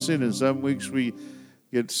And some weeks we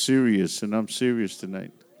get serious, and I'm serious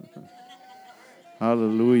tonight.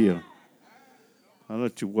 Hallelujah. I'd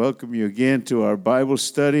like to welcome you again to our Bible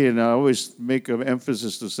study, and I always make an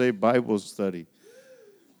emphasis to say Bible study.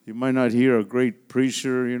 You might not hear a great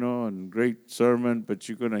preacher, and great sermon, but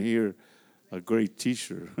you're going to hear a great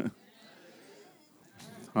teacher.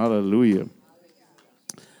 Hallelujah.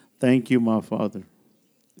 Thank you, my Father.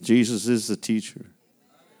 Jesus is the teacher.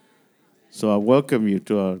 So I welcome you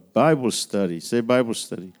to our Bible study. Say Bible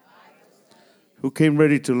study. Who came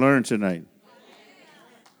ready to learn tonight?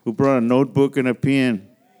 Who brought a notebook and a pen?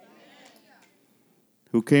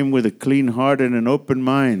 Who came with a clean heart and an open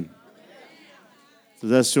mind? So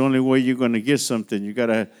that's the only way you're going to get something. You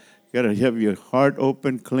gotta have your heart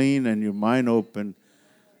open, clean, and your mind open.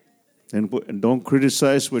 And don't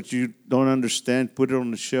criticize what you don't understand. Put it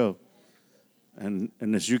on the shelf. And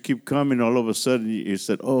as you keep coming, all of a sudden you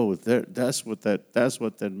said, "Oh, that's what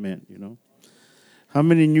that meant." How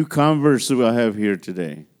many new converts do I have here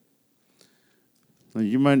today?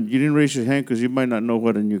 You didn't raise your hand because you might not know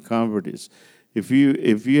what a new convert is. If you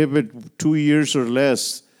have been 2 years or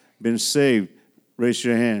less been saved, raise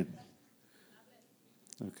your hand.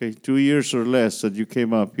 Okay, 2 years or less that you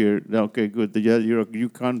came up here. Okay, good. You're a new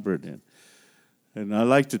convert then. And I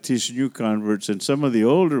like to teach new converts, and some of the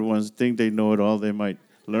older ones think they know it all. They might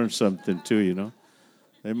learn something too,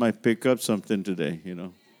 They might pick up something today,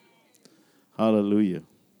 Hallelujah.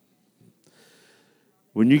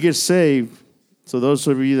 When you get saved, so those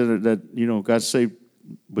of you that got saved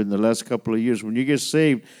in the last couple of years, when you get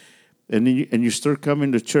saved and you start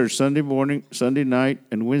coming to church Sunday morning, Sunday night,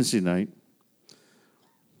 and Wednesday night,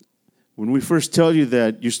 when we first tell you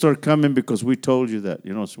that, you start coming because we told you that.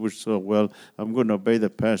 So I'm going to obey the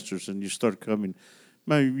pastors, and you start coming.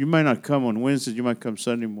 You might not come on Wednesday. You might come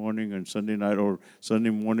Sunday morning and Sunday night, or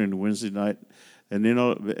Sunday morning and Wednesday night. And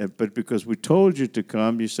but because we told you to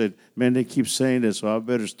come, you said, "Man, they keep saying this, so I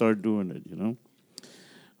better start doing it."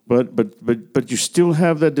 But you still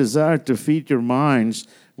have that desire to feed your minds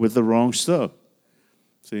with the wrong stuff.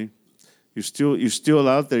 See, you're still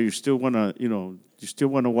out there. You still want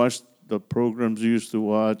to watch the programs you used to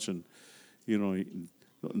watch, and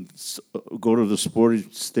go to the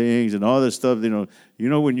sports things and all that stuff.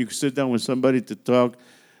 When you sit down with somebody to talk.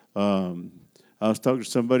 I was talking to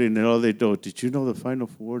somebody, and all they do, "Did you know the Final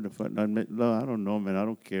Four?" No, I don't know, man. I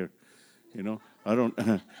don't care. I don't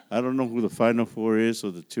I don't know who the Final Four is,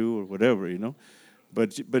 or the two, or whatever.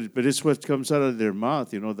 But it's what comes out of their mouth.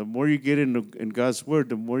 The more you get in God's Word,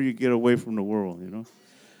 the more you get away from the world.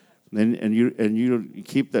 And you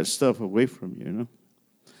keep that stuff away from you.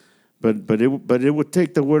 But it would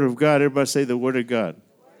take the Word of God. Everybody say the Word of God.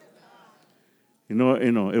 It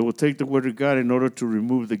will take the Word of God in order to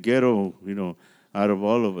remove the ghetto, out of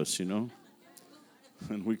all of us, And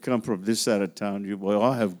we come from this side of town. We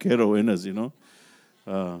all have ghetto in us,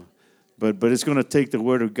 But it's going to take the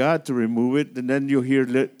Word of God to remove it. And then you'll hear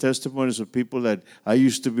testimonies of people that I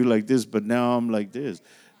used to be like this, but now I'm like this.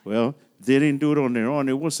 Well, they didn't do it on their own.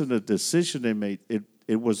 It wasn't a decision they made.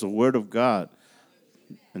 It was the Word of God.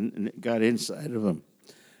 And it got inside of them.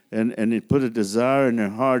 And it put a desire in their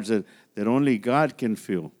hearts that only God can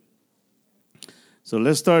feel. So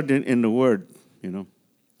let's start in the Word,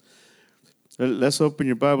 Let's open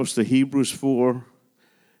your Bibles to Hebrews 4,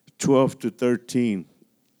 12 to 13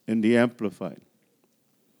 in the Amplified.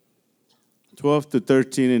 12 to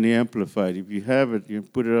 13 in the Amplified. If you have it, you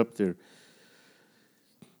can put it up there.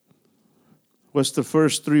 What's the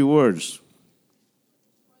first three words?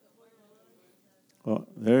 Oh,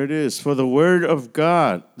 there it is. For the Word of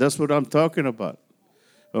God. That's what I'm talking about.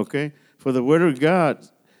 Okay? For the Word of God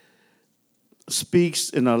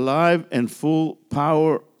speaks in a live and full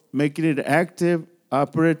power, making it active,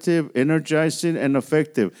 operative, energizing, and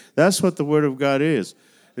effective. That's what the Word of God is.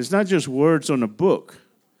 It's not just words on a book.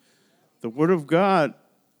 The Word of God,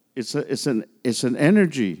 it's an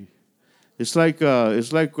energy. It's like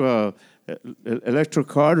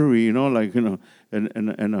electric artery,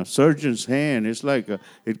 and a surgeon's hand. It's like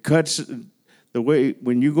it cuts the way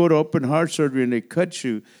when you go to open heart surgery and they cut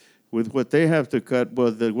you with what they have to cut.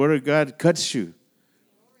 Well, the Word of God cuts you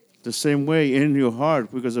the same way in your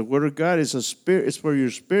heart, because the Word of God is a spirit. It's for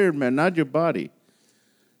your spirit, man, not your body.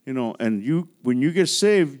 And when you get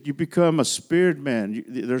saved, you become a spirit man.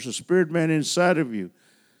 There's a spirit man inside of you,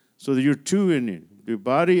 so that you're two in it: your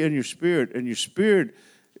body and your spirit. And your spirit,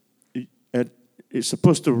 it's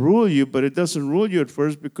supposed to rule you, but it doesn't rule you at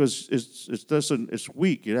first because it's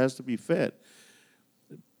weak. It has to be fed.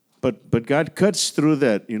 But God cuts through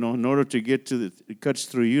that, in order to get to it cuts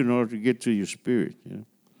through you in order to get to your spirit.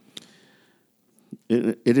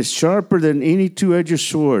 It is sharper than any two-edged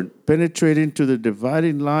sword, penetrating to the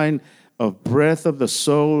dividing line of breath of the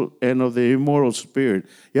soul and of the immortal spirit.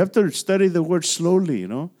 You have to study the word slowly,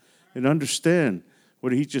 and understand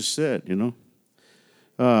what he just said, in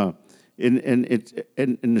the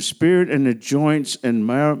spirit and the joints and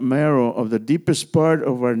marrow of the deepest part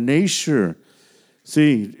of our nature.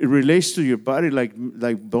 See, it relates to your body like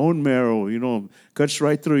bone marrow, cuts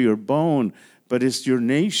right through your bone, but it's your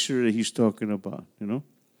nature that he's talking about,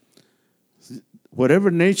 Whatever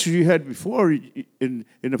nature you had before, in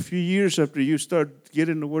a few years after you start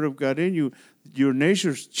getting the Word of God in you, your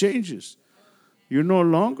nature changes. You no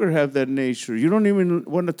longer have that nature. You don't even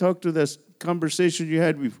want to talk to that conversation you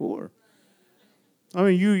had before. I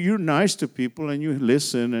mean, you're nice to people and you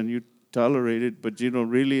listen and you tolerate it, but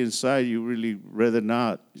really inside you really rather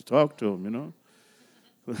not talk to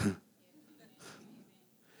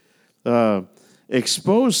them,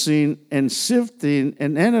 exposing and sifting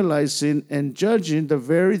and analyzing and judging the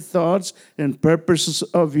very thoughts and purposes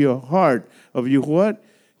of your heart. Of your what?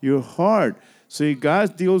 Your heart. See,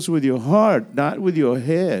 God deals with your heart, not with your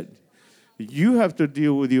head. You have to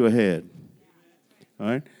deal with your head. All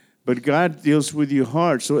right? But God deals with your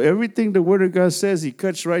heart. So everything the Word of God says, he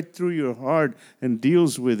cuts right through your heart and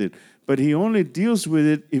deals with it. But he only deals with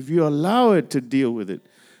it if you allow it to deal with it.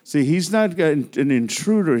 See, he's not an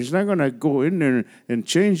intruder. He's not going to go in there and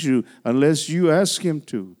change you unless you ask him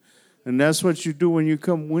to. And that's what you do when you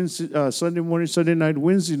come Sunday morning, Sunday night,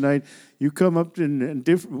 Wednesday night. You come up and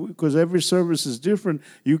different, because every service is different.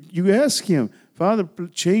 You ask him, Father,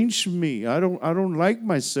 change me. I don't like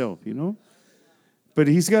myself, But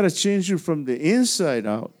he's got to change you from the inside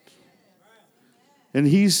out. And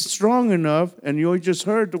he's strong enough, and you just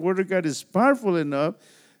heard the Word of God is powerful enough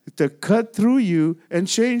to cut through you and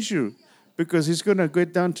change you, because he's going to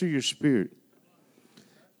get down to your spirit.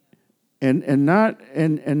 And not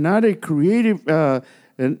a creative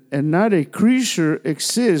and not a creature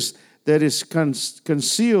exists that is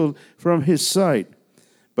concealed from his sight.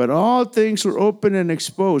 But all things are open and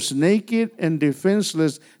exposed, naked and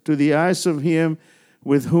defenseless to the eyes of him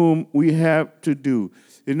with whom we have to do.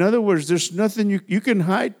 In other words, there's nothing you can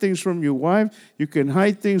hide things from your wife, you can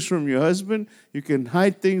hide things from your husband, you can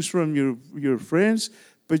hide things from your friends,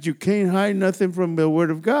 but you can't hide nothing from the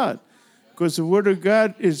Word of God. Because the Word of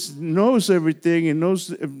God knows everything and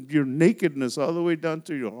knows your nakedness all the way down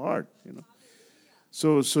to your heart,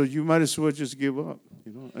 So you might as well just give up,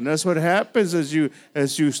 And that's what happens as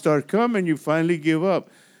you start coming, you finally give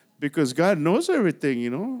up. Because God knows everything,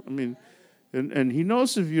 I mean, and he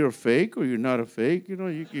knows if you're a fake or you're not a fake.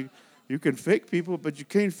 You can fake people, but you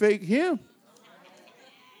can't fake him.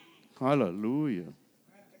 Hallelujah.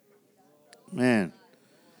 Man.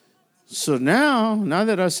 So now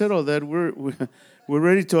that I said all that, we're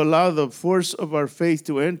ready to allow the force of our faith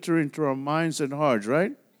to enter into our minds and hearts,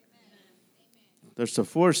 right? There's a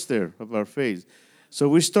force there of our faith. So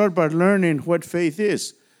we start by learning what faith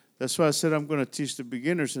is. That's why I said I'm going to teach the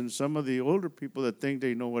beginners, and some of the older people that think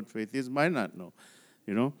they know what faith is might not know,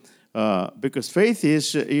 because faith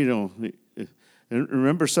is, And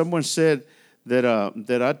remember, someone said that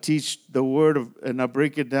I teach the word and I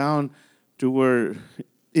break it down to where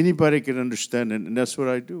anybody can understand it, and that's what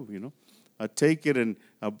I do. I take it and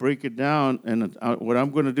I break it down, and what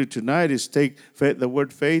I'm going to do tonight is take the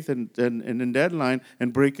word faith and in that line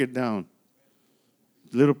and break it down,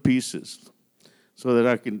 little pieces. So that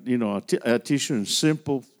I can, I teach you in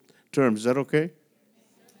simple terms. Is that okay?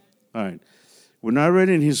 All right. When I read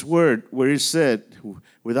in his word where he said,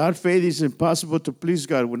 without faith it's impossible to please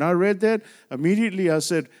God. When I read that, immediately I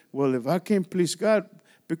said, well, if I can't please God,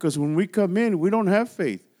 because when we come in, we don't have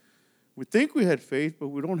faith. We think we had faith, but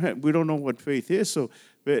we don't know what faith is. So,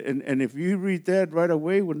 and if you read that right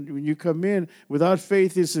away when you come in, without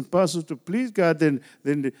faith it's impossible to please God, then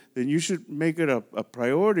you should make it a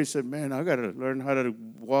priority. Say, man, I got to learn how to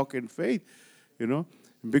walk in faith,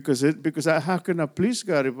 because how can I please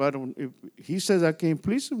God if He says I can't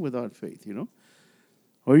please Him without faith,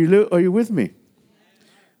 Are you with me?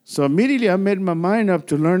 So immediately I made my mind up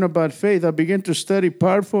to learn about faith. I began to study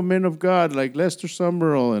powerful men of God like Lester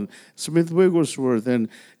Summerall and Smith Wigglesworth and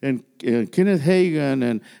Kenneth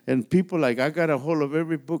Hagin and people like, I got a hold of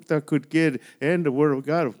every book that I could get and the Word of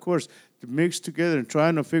God, of course, mixed together and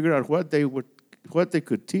trying to figure out what they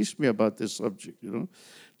could teach me about this subject,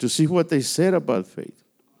 to see what they said about faith.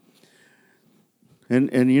 And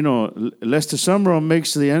Lester Summerall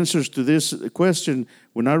makes the answers to this question,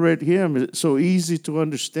 when I read him, it's so easy to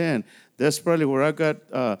understand. That's probably where I got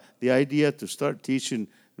the idea to start teaching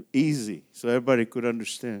easy so everybody could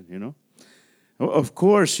understand, Of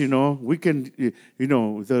course, we can, the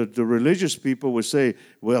religious people would say,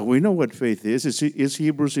 well, we know what faith is. It's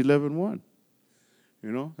Hebrews 11:1,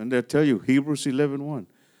 and they'll tell you Hebrews 11:1.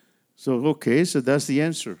 So, okay, so that's the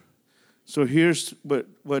answer. So here's what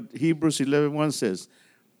Hebrews 11:1 says.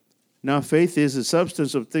 Now faith is the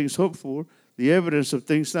substance of things hoped for, the evidence of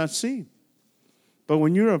things not seen. But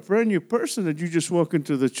when you're a brand new person and you just walk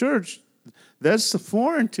into the church, that's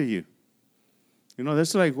foreign to you.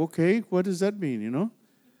 That's like, okay, what does that mean,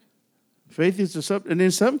 Faith is the substance. And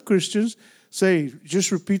then some Christians say,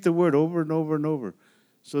 just repeat the word over and over and over.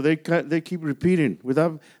 So they keep repeating.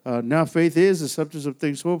 Now faith is the substance of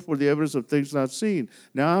things hoped for, the evidence of things not seen.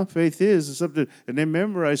 Now faith is the substance, and they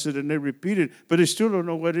memorize it and they repeat it, but they still don't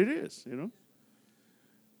know what it is, Do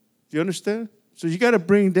you understand? So you got to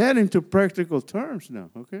bring that into practical terms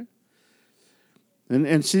now, okay?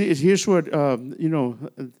 And see, here's what, I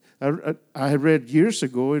had read years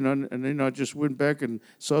ago, and then I just went back and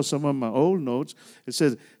saw some of my old notes. It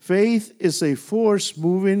says, faith is a force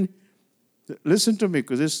moving. Listen to me,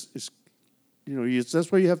 because this is,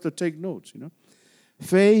 that's why you have to take notes,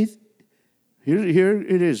 Faith, here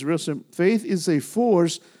it is, real simple. Faith is a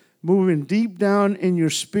force moving deep down in your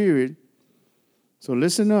spirit. So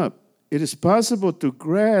listen up. It is possible to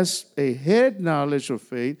grasp a head knowledge of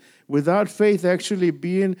faith without faith actually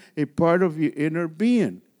being a part of your inner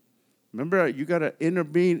being. Remember, you got an inner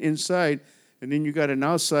being inside, and then you got an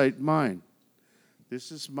outside mind.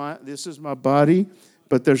 This is my body,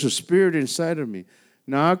 but there's a spirit inside of me.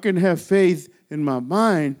 Now I can have faith in my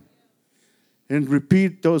mind and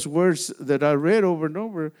repeat those words that I read over and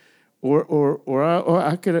over, or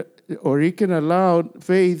he can allow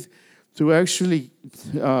faith to actually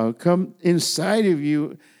come inside of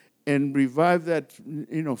you and revive that,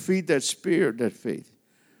 feed that spirit, that faith.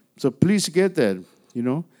 So please get that,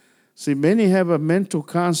 See, many have a mental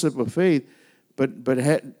concept of faith,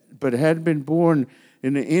 but had been born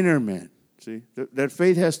in the inner man. See, that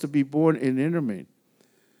faith has to be born in the inner man.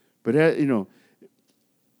 But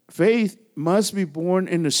faith must be born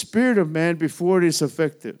in the spirit of man before it is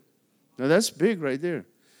effective. Now that's big right there.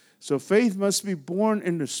 So faith must be born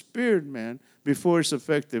in the spirit, man, before it's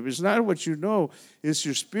effective. It's not what you know. It's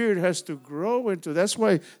your spirit has to grow into. That's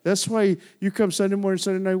why you come Sunday morning,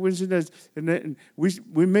 Sunday night, Wednesday night, and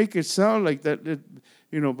we make it sound like that, but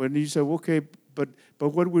you say, okay, but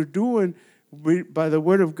what we're doing, by the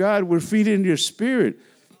word of God, we're feeding your spirit.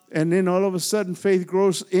 And then all of a sudden, faith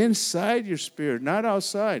grows inside your spirit, not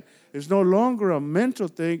outside. It's no longer a mental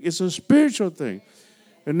thing. It's a spiritual thing.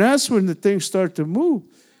 And that's when the things start to move.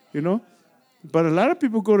 But a lot of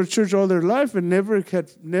people go to church all their life and never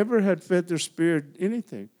had fed their spirit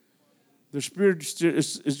anything. Their spirit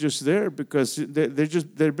is just there because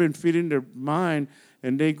they've been feeding their mind,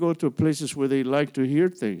 and they go to places where they like to hear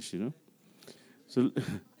things. So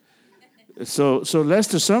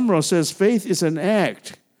Lester Sumrall says faith is an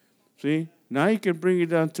act. See, now you can bring it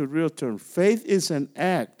down to real terms. Faith is an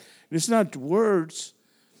act. It's not words.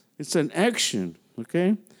 It's an action.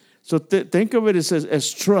 Okay. So think of it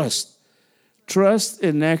as trust. Trust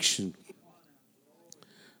in action.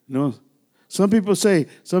 Some people say,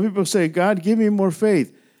 God, give me more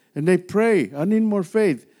faith. And they pray, I need more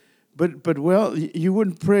faith. But well, you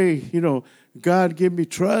wouldn't pray, God, give me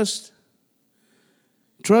trust.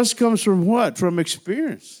 Trust comes from what? From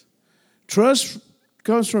experience. Trust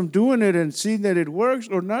comes from doing it and seeing that it works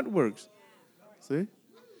or not works. See?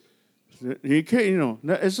 You can't,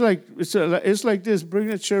 it's like this. Bring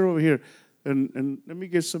the chair over here, and let me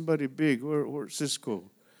get somebody big. Or Cisco.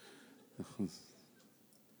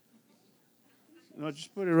 No,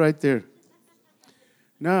 just put it right there.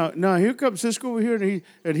 Now here comes Cisco over here,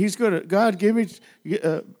 and he's gonna. God, give me,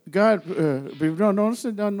 God. Don't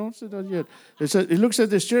sit down yet. He looks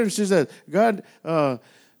at this chair and says that God,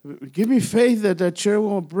 give me faith that chair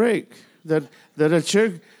won't break. That a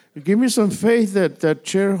chair. Give me some faith that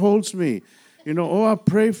chair holds me. I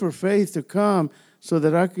pray for faith to come so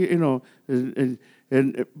that I can,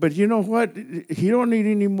 but you know what? He don't need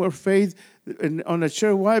any more faith on a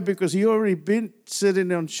chair. Why? Because he already been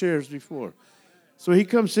sitting on chairs before. So he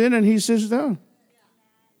comes in and he sits down.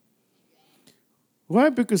 Why?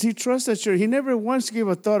 Because he trusts that chair. He never once gave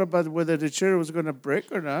a thought about whether the chair was going to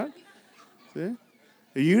break or not. See?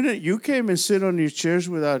 You came and sit on your chairs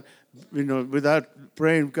without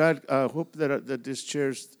praying, God, I hope that this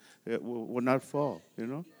chair will not fall,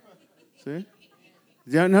 See? Do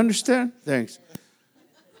you understand? Thanks.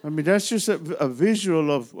 I mean, that's just a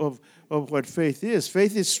visual of what faith is.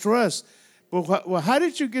 Faith is trust. But how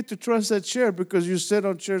did you get to trust that chair? Because you sat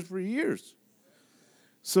on chairs for years.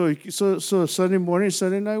 So Sunday morning,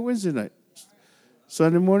 Sunday night, Wednesday night.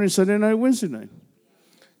 Sunday morning, Sunday night, Wednesday night.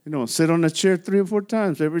 Sit on a chair 3 or 4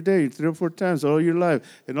 times every day, 3 or 4 times all your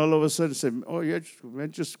life. And all of a sudden say, oh, yeah, man,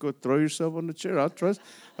 just go throw yourself on the chair. I'll trust.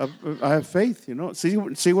 I have faith, See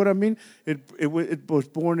what I mean? It was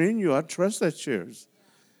born in you. I trust that chair.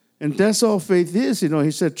 And that's all faith is,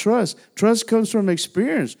 He said trust. Trust comes from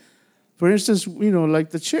experience. For instance,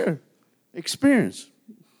 like the chair, experience.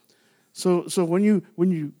 So when you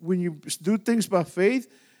do things by faith,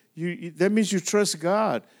 that means you trust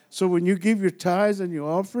God. So when you give your tithes and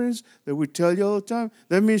your offerings that we tell you all the time,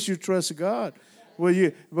 that means you trust God. Well,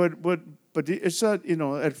 but it's not,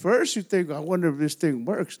 at first you think, I wonder if this thing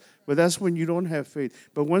works. But that's when you don't have faith.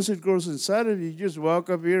 But once it grows inside of you, you just walk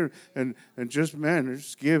up here and just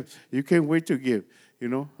give. You can't wait to give.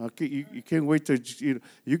 You can't wait to,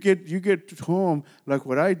 you get home like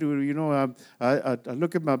what I do. I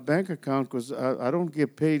look at my bank account because I don't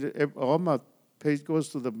get paid. All my pay goes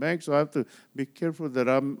to the bank, so I have to be careful that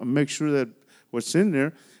I make sure that what's in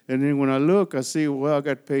there. And then when I look, I see, well, I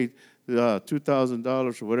got paid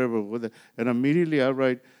 $2,000 or whatever, and immediately I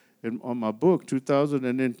write on my book $2,000,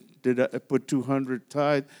 and then I put 200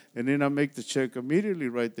 tithe, and then I make the check immediately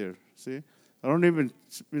right there. See, I don't even,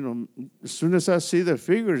 as soon as I see the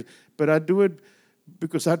figures, but I do it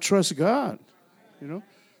because I trust God,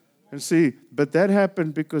 And see, but that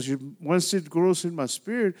happened because once it grows in my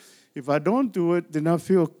spirit, if I don't do it, then I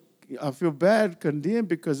feel bad, condemned,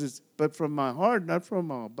 because but from my heart, not from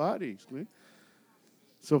my body. See?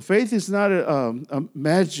 So faith is not a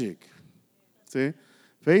magic. See,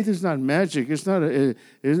 faith is not magic. It's not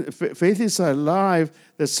faith is a life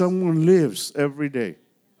that someone lives every day.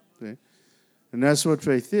 See? And that's what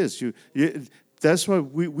faith is. That's why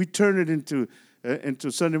we turn it into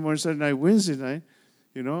Sunday morning, Sunday night, Wednesday night.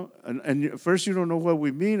 And first you don't know what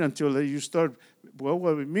we mean until you start. Well,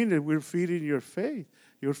 what we mean is we're feeding your faith.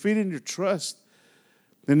 You're feeding your trust.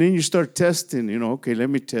 And then you start testing, okay, let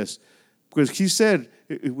me test. Because he said,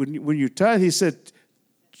 when you tithe, he said,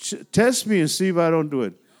 test me and see if I don't do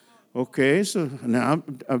it. Okay, so now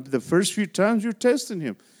the first few times you're testing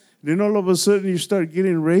him. Then all of a sudden you start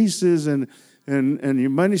getting raises and your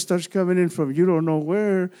money starts coming in from you don't know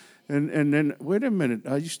where. And then, wait a minute,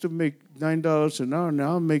 I used to make $9 an hour.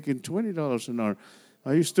 Now I'm making $20 an hour.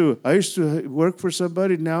 I used to work for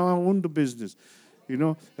somebody. Now I own the business,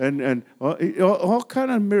 and all kind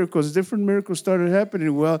of miracles, different miracles started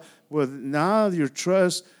happening. Well, now your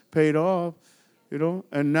trust paid off,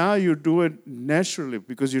 and now you do it naturally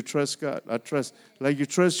because you trust God. I trust, like you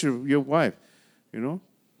trust your wife,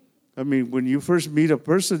 I mean, when you first meet a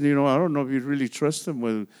person, I don't know if you really trust them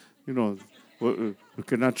with,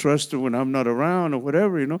 can I trust her when I'm not around or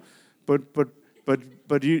whatever,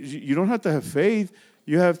 But you don't have to have faith.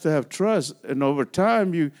 You have to have trust. And over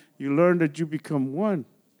time, you learn that you become one,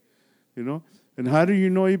 And how do you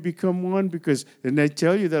know you become one? And they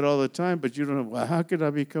tell you that all the time, but you don't know, well, how can I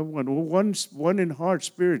become one? Well, one in heart,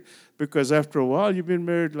 spirit. Because after a while, you've been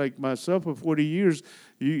married like myself for 40 years.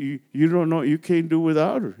 You don't know, you can't do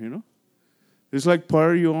without her, It's like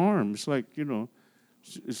part of your arm. It's like,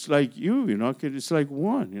 it's like you, It's like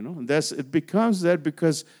one, And it becomes that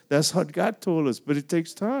because that's what God told us. But it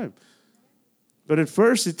takes time. But at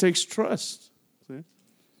first, it takes trust. See?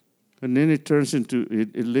 And then it turns into,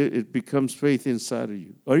 it becomes faith inside of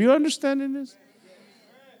you. Are you understanding this?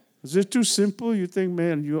 Is it too simple? You think,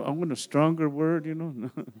 man, I want a stronger word,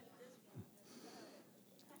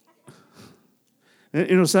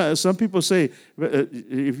 Some people say,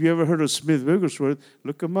 if you ever heard of Smith Wigglesworth,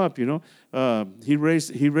 look him up, He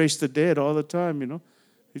raised the dead all the time,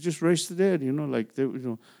 He just raised the dead,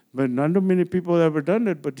 But not many people have ever done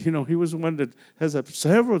that, but, he was one that has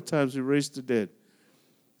several times he raised the dead.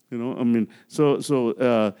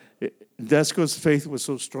 That's because faith was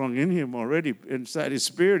so strong in him already. Inside his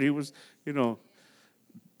spirit, he was,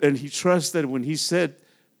 and he trusted when he said,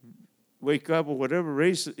 wake up or whatever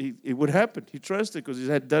race, it would happen. He trusted because he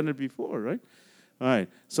had done it before, right? All right.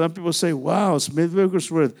 Some people say, wow, Smith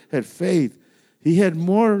Wigglesworth had faith. He had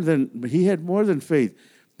more than faith.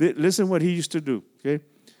 Listen what he used to do, okay?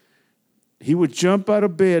 He would jump out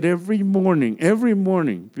of bed every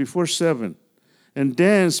morning before 7 and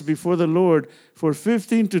dance before the Lord for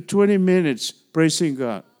 15 to 20 minutes praising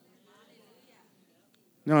God.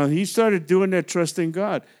 Now, he started doing that, trusting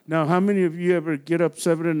God. Now, how many of you ever get up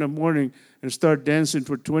 7 in the morning and start dancing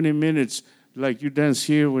for 20 minutes like you dance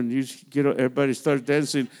here when you get up, everybody starts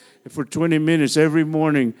dancing for 20 minutes every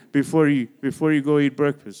morning before you go eat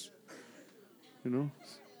breakfast?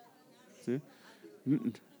 See?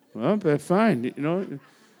 Well, that's fine,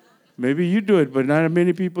 Maybe you do it, but not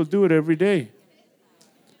many people do it every day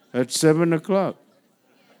at 7 o'clock.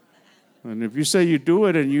 And if you say you do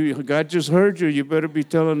it and God just heard you, you better be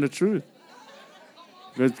telling the truth.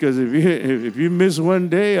 Because if you miss one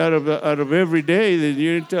day out of every day, then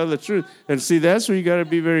you didn't tell the truth. And see, that's where you got to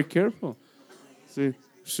be very careful. See,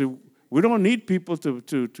 we don't need people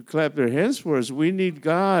to clap their hands for us. We need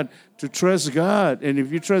God to trust God. And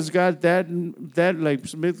if you trust God that like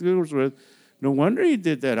Smith Wigglesworth, no wonder he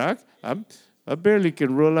did that. I barely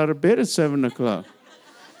can roll out of bed at 7 o'clock,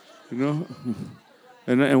 you know,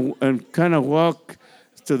 and kind of walk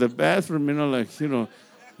to the bathroom,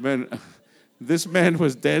 man, this man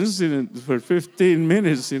was dancing for 15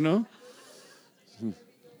 minutes,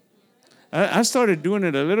 I started doing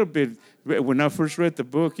it a little bit when I first read the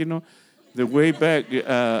book, the way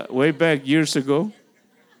back years ago.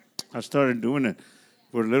 I started doing it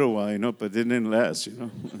for a little while, but it didn't last,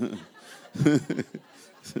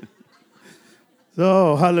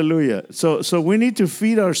 So, hallelujah. So we need to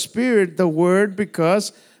feed our spirit the word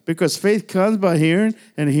because faith comes by hearing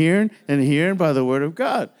and hearing and hearing by the word of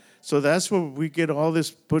God. So that's where we get all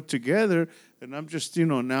this put together. And I'm just,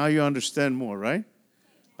 now you understand more, right?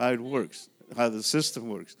 How it works, how the system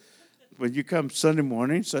works. When you come Sunday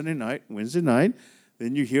morning, Sunday night, Wednesday night,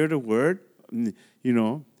 then you hear the word,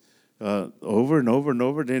 over and over and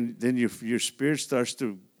over. Then your spirit starts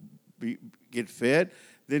to get fed.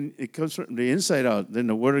 Then it comes from the inside out. Then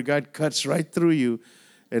the word of God cuts right through you.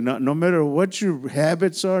 And no matter what your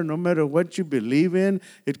habits are, no matter what you believe in,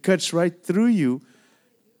 it cuts right through you.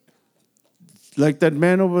 Like that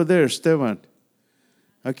man over there, Esteban.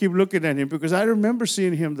 I keep looking at him because I remember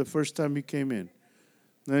seeing him the first time he came in.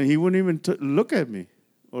 And he wouldn't even look at me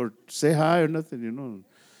or say hi or nothing, And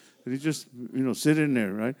he just, sitting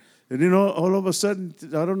there, right? And, all of a sudden,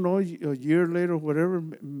 I don't know, a year later, whatever,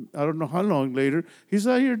 I don't know how long later, he's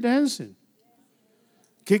out here dancing,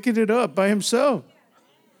 kicking it up by himself.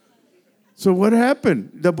 So what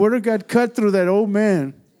happened? The word of God cut through that old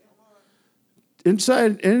man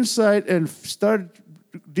inside and started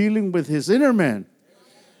dealing with his inner man.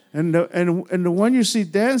 And the one you see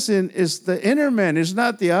dancing is the inner man. It's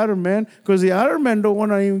not the outer man, because the outer man don't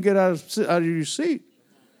want to even get out of your seat.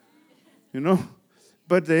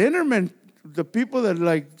 But the inner man, the people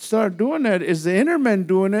that start doing that, is the inner man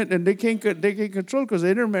doing it, and they can't control, because the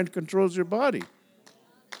inner man controls your body.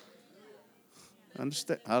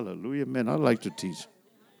 Understand? Hallelujah, man. I like to teach.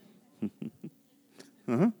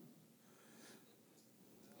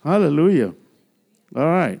 Hallelujah. All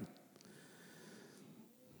right.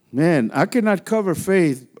 Man, I cannot cover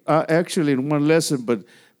faith actually in one lesson,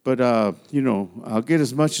 but I'll get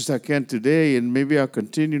as much as I can today, and maybe I'll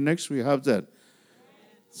continue next week. How's that?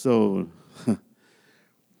 So,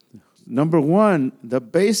 number one, the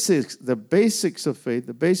basics of faith.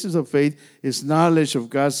 The basis of faith is knowledge of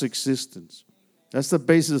God's existence. That's the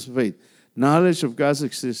basis of faith. Knowledge of God's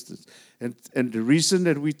existence. And the reason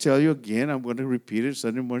that we tell you again, I'm going to repeat it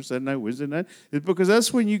Sunday morning, Sunday night, Wednesday night, is because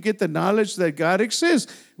that's when you get the knowledge that God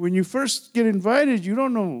exists. When you first get invited, you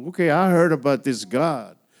don't know, okay, I heard about this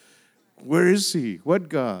God. Where is he? What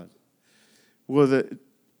God? Well,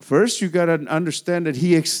 first you got to understand that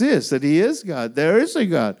he exists, that he is God. There is a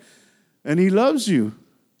God. And he loves you.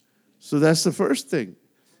 So that's the first thing.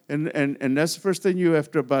 And that's the first thing you,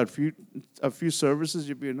 after about a few services,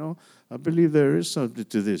 you'll be, I believe there is something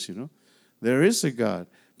to this, There is a God.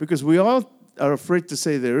 Because we all are afraid to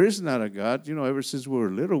say there is not a God. Ever since we were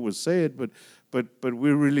little, we'll say it, but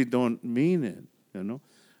we really don't mean it,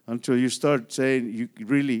 Until you start saying,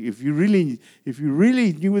 if you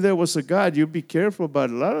really knew there was a God, you'd be careful about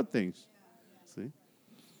a lot of things. See?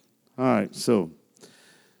 All right, so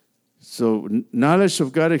knowledge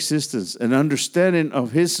of God's existence and understanding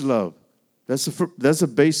of his love. That's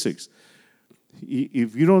the basics.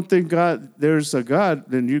 If you don't think there's a God,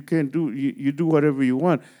 then you can't you do whatever you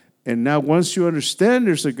want. And now once you understand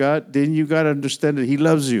there's a God, then you got to understand that he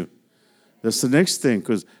loves you. That's the next thing,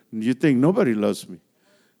 because you think nobody loves me.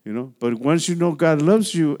 But once you know God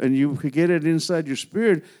loves you and you get it inside your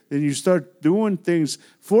spirit, then you start doing things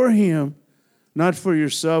for him, not for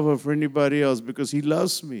yourself or for anybody else, because he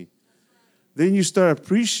loves me. Then you start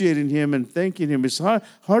appreciating him and thanking him. It's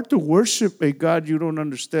hard to worship a God you don't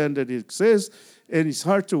understand that he exists, and it's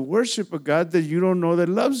hard to worship a God that you don't know that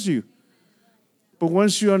loves you. But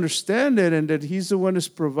once you understand that and that he's the one that's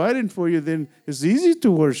providing for you, then it's easy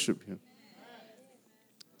to worship him.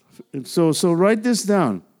 And so write this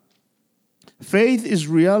down. Faith is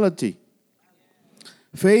reality.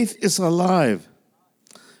 Faith is alive.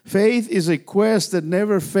 Faith is a quest that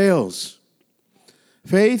never fails.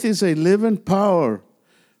 Faith is a living power.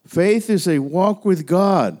 Faith is a walk with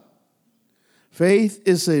God. Faith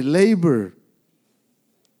is a labor.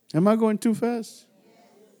 Am I going too fast?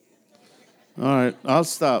 All right, I'll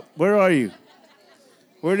stop. Where are you?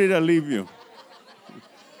 Where did I leave you?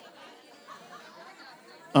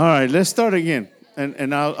 All right, let's start again,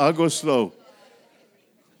 and I'll go slow.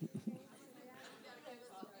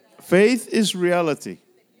 Faith is reality.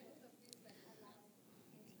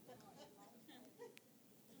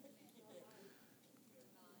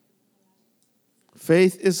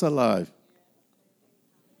 Faith is alive.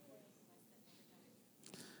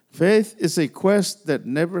 Faith is a quest that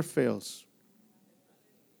never fails.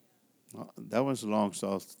 Oh, that one's long,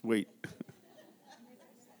 so I'll wait.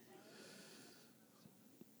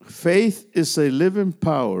 Faith is a living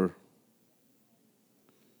power.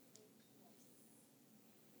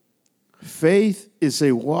 Faith is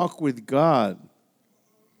a walk with God.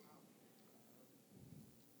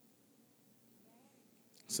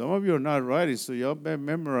 Some of you are not writing, so y'all better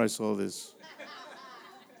memorize all this.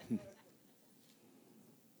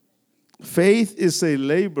 Faith is a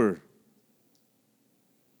labor.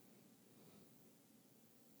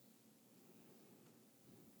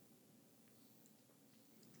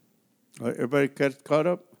 All right, everybody caught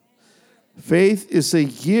up? Faith is a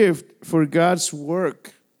gift for God's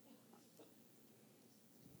work.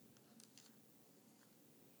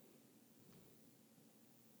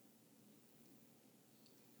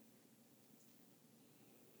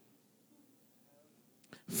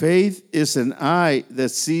 Faith is an eye that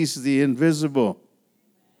sees the invisible.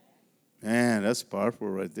 Man, that's powerful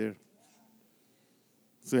right there.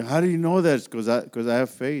 So how do you know that? Because I have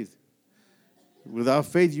faith. Without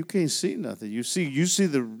faith, you can't see nothing. You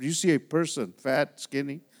see a person, fat,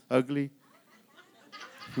 skinny, ugly.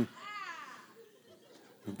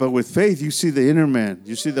 But with faith, you see the inner man.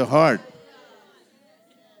 You see the heart.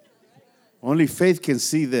 Only faith can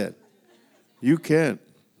see that. You can't.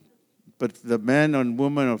 But the man and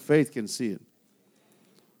woman of faith can see it.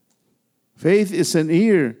 Faith is an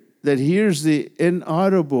ear that hears the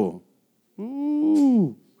inaudible.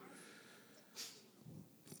 Ooh.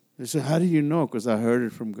 They say, how do you know? Because I heard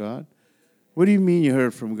it from God. What do you mean you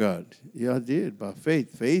heard from God? Yeah, I did, by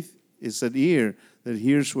faith. Faith is an ear that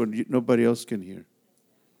hears what nobody else can hear.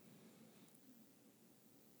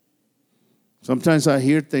 Sometimes I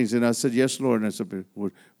hear things and I said, yes, Lord. And I said,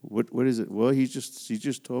 what is it? Well, he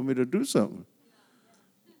just told me to do something.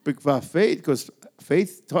 But by faith, because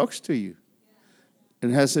faith talks to you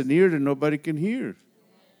and has an ear that nobody can hear.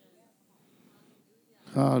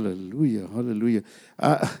 Hallelujah, hallelujah.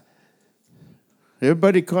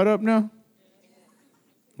 Everybody caught up now?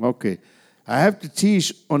 Okay. I have to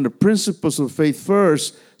teach on the principles of faith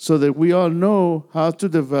first so that we all know how to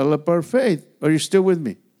develop our faith. Are you still with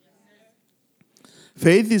me?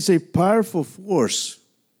 Faith is a powerful force.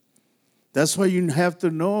 That's why you have to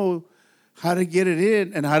know how to get it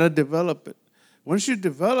in and how to develop it. Once you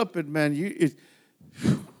develop it, man, it's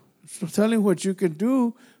telling what you can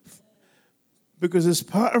do because it's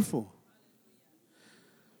powerful.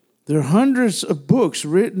 There are hundreds of books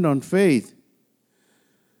written on faith,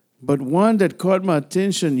 but one that caught my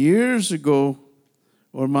attention years ago,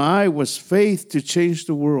 or my eye, was Faith to Change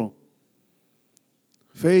the World.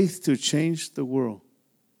 Faith to Change the World.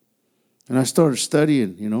 And I started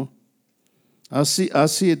studying, you know. I'll see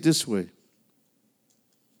it this way.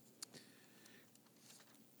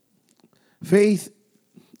 Faith,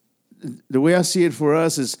 the way I see it for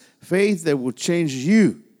us, is faith that will change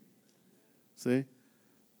you. See?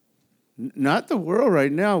 Not the world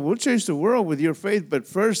right now. We'll change the world with your faith, but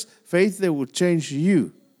first, faith that will change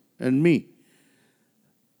you and me.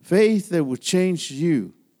 Faith that will change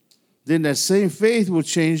you. Then that same faith will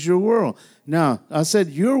change your world. Now, I said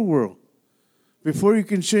your world. Before you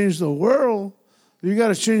can change the world, you got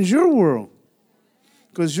to change your world.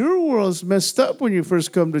 Because your world's messed up when you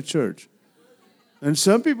first come to church. And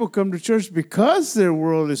some people come to church because their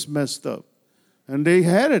world is messed up. And they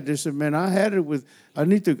had it. They said, man, I had it with,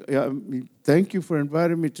 thank you for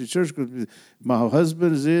inviting me to church because my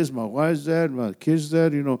husband's this, my wife's that, my kids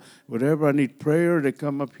that, you know, whatever. I need prayer. They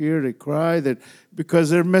come up here, they cry because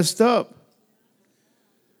they're messed up.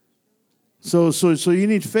 So you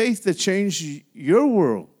need faith to change your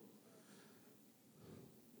world.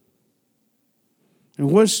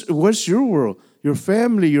 And what's your world? Your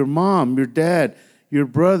family, your mom, your dad, your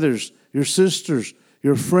brothers, your sisters,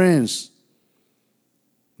 your friends.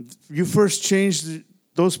 You first change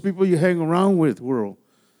those people you hang around with world.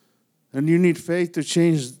 And you need faith to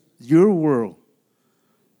change your world.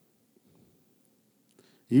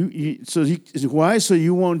 Why? So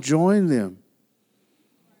you won't join them.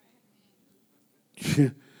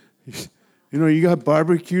 You know, you got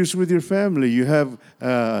barbecues with your family. You have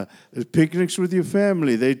picnics with your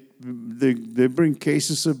family. They bring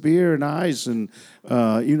cases of beer and ice, and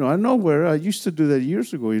you know, I know where I used to do that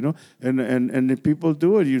years ago. You know, and the people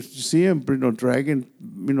do it. You see them, you know, dragging,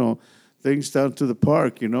 you know, things down to the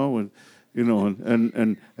park. You know, and you know,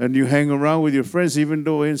 and you hang around with your friends, even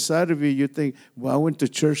though inside of you you think, well, I went to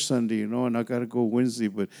church Sunday, you know, and I got to go Wednesday,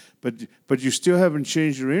 but you still haven't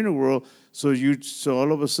changed your inner world. So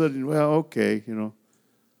all of a sudden, well, okay, you know,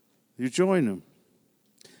 you join them.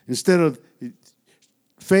 Instead of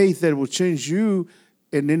faith that will change you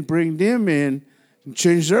and then bring them in and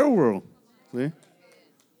change their world. See?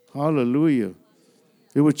 Hallelujah.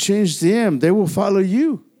 It will change them. They will follow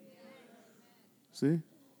you. See?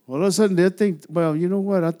 All of a sudden they think, well, you know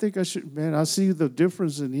what? I think I should, man, I see the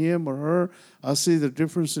difference in him or her. I see the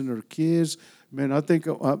difference in her kids. Man, I think,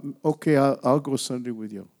 okay, I'll go Sunday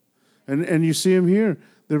with you. And you see them here.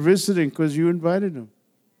 They're visiting because you invited them.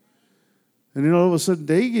 And then all of a sudden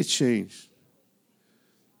they get changed.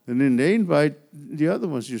 And then they invite the other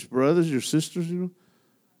ones, your brothers, your sisters, you know.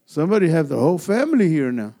 Somebody have the whole family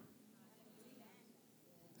here now.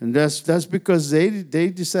 And that's because they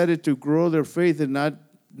decided to grow their faith and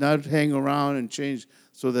not hang around and change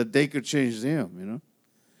so that they could change them, you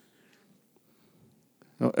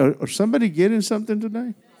know. Are somebody getting something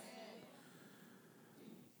tonight?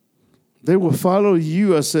 They will follow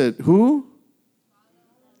you. I said, who?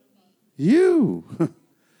 You.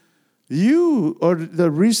 You are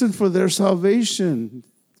the reason for their salvation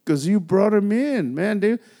because you brought them in,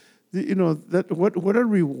 man. You know that what a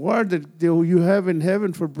reward that you have in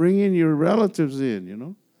heaven for bringing your relatives in, you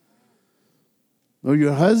know, or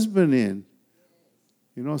your husband in.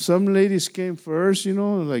 You know, some ladies came first, you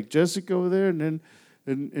know, like Jessica over there, and then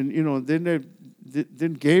and you know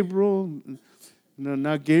then Gabriel.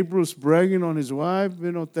 Now Gabriel's bragging on his wife.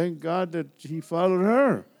 You know, thank God that he followed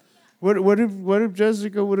her. What if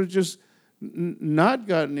Jessica would have just not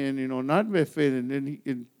gotten in, you know, not by faith, and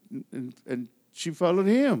then and she followed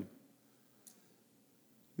him?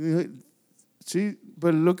 See,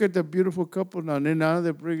 but look at the beautiful couple now. And now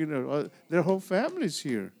they're bringing their whole families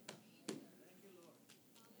here.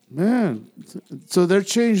 Man, so they're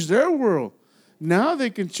changed their world. Now they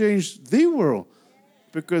can change the world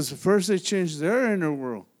because first they changed their inner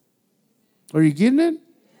world. Are you getting it?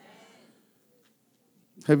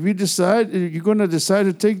 Have you decided, you're going to decide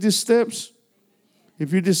to take these steps?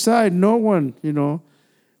 If you decide, no one,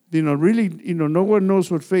 really, no one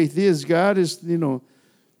knows what faith is. God is, I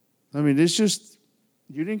mean, it's just,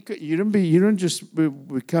 you don't just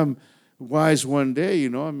become wise one day,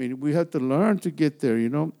 I mean, we have to learn to get there,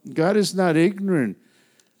 God is not ignorant.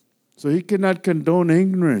 So he cannot condone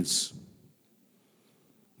ignorance.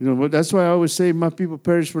 But that's why I always say my people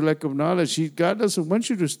perish for lack of knowledge. God doesn't want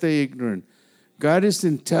you to stay ignorant. God is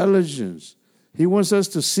intelligence. He wants us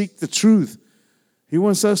to seek the truth. He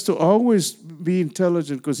wants us to always be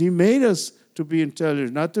intelligent because he made us to be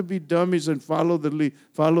intelligent, not to be dummies and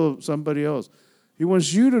follow somebody else. He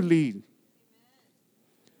wants you to lead.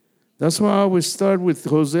 That's why I always start with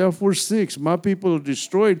Hosea 4:6. My people are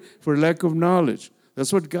destroyed for lack of knowledge.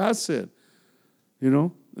 That's what God said.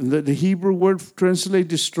 And the Hebrew word translated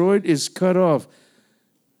destroyed is cut off.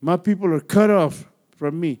 My people are cut off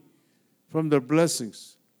from me, from their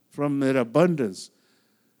blessings, from their abundance.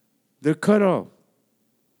 They're cut off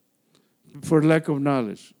for lack of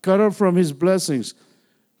knowledge. Cut off from his blessings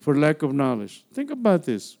for lack of knowledge. Think about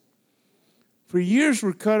this. For years,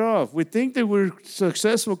 we're cut off. We think that we're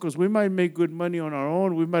successful because we might make good money on our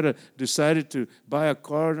own. We might have decided to buy a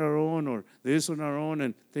car on our own or this on our own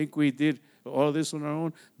and think we did all this on our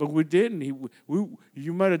own. But we didn't.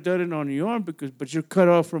 You might have done it on your own, but you're cut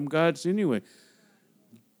off from God's anyway.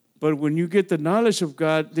 But when you get the knowledge of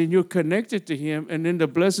God, then you're connected to him, and then the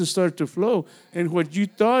blessings start to flow. And what you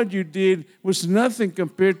thought you did was nothing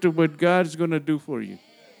compared to what God is going to do for you.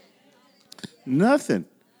 Nothing.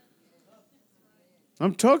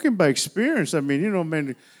 I'm talking by experience. I mean,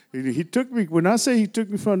 man, he took me, when I say he took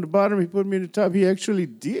me from the bottom, he put me in the top, he actually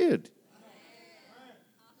did.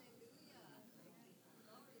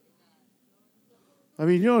 I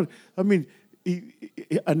mean,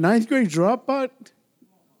 a ninth grade dropout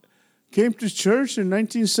came to church in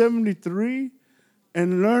 1973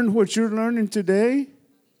 and learned what you're learning today.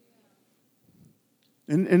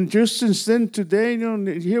 And just since then, today,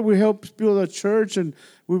 here we help build a church, and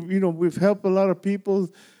we've helped a lot of people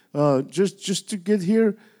just to get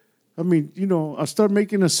here. I mean, I started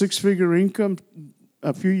making a 6-figure income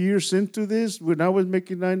a few years into this when I was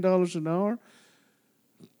making $9 an hour.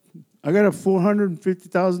 I got a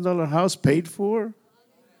 $450,000 house paid for.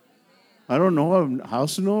 I don't know a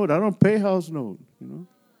house note. I don't pay house note, you know.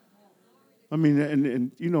 I mean,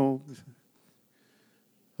 and you know,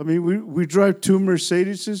 I mean, we drive 2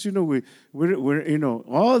 Mercedeses, you know, we're you know,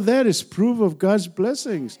 all that is proof of God's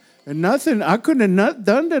blessings. And nothing, I couldn't have not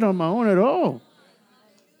done that on my own at all.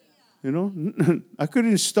 You know, I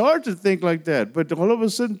couldn't start to think like that. But all of a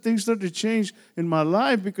sudden, things started to change in my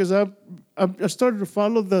life because I started to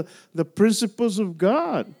follow the principles of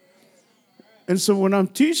God. And so when I'm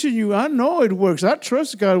teaching you, I know it works. I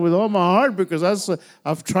trust God with all my heart because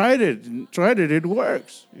I've tried it. It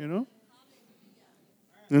works, you know.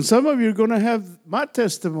 And some of you are going to have my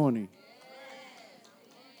testimony.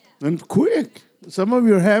 And quick. Some of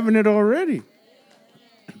you are having it already.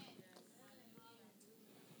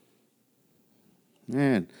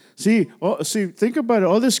 Man. See, think about it.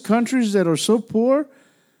 All these countries that are so poor,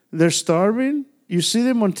 they're starving. You see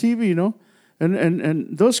them on TV, you know.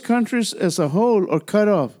 And those countries as a whole are cut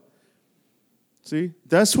off. See,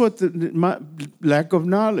 that's what my lack of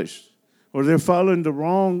knowledge. Or they're following the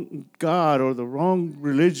wrong God or the wrong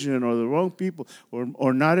religion or the wrong people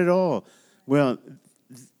or not at all. Well,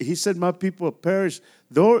 he said, my people perish.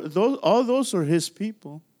 All those are his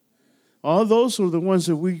people. All those are the ones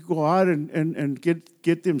that we go out and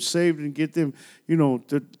get them saved and get them, you know,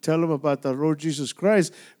 to tell them about the Lord Jesus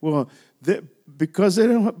Christ. Well, because they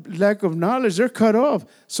don't have lack of knowledge, they're cut off.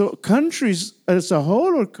 So countries as a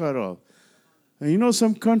whole are cut off. And you know,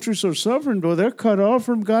 some countries are suffering, though. They're cut off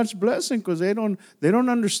from God's blessing because they don't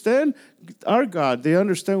understand our God. They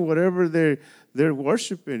understand whatever they're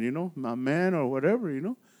worshiping, you know, a man or whatever, you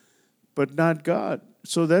know, but not God.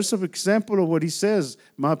 So that's an example of what he says.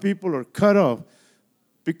 My people are cut off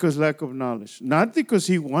because lack of knowledge. Not because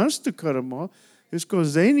he wants to cut them off. It's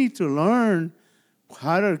because they need to learn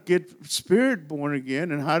how to get spirit born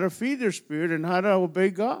again and how to feed their spirit and how to obey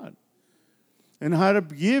God. And how to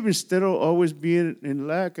give instead of always being in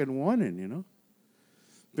lack and wanting, you know.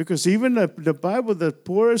 Because even the Bible, the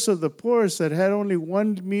poorest of the poorest that had only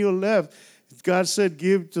one meal left, God said,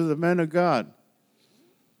 give to the man of God.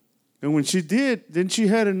 And when she did, then she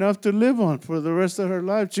had enough to live on for the rest of her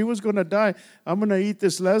life. She was going to die. I'm going to eat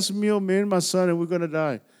this last meal, me and my son, and we're going to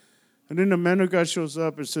die. And then the man of God shows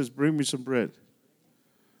up and says, bring me some bread.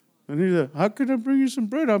 And he said, how can I bring you some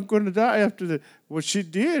bread? I'm going to die after that. Well, she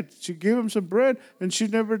did. She gave him some bread, and she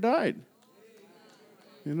never died.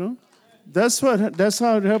 You know? That's how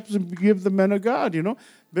it helps him give the man of God, you know?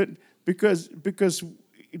 But because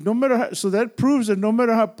no matter how, so that proves that no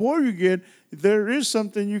matter how poor you get, there is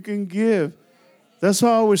something you can give. That's how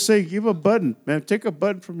I always say, give a button. Man, take a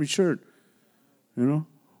button from your shirt. You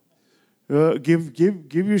know?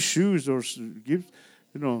 Give your shoes or give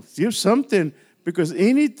something. Because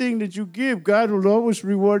anything that you give, God will always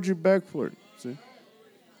reward you back for it. See?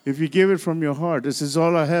 If you give it from your heart. This is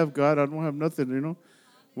all I have, God. I don't have nothing, you know.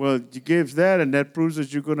 Well, you gave that, and that proves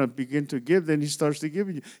that you're going to begin to give. Then he starts to give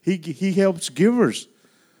you. He helps givers.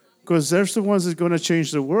 Because they're the ones that's going to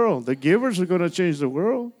change the world. The givers are going to change the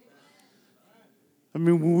world. I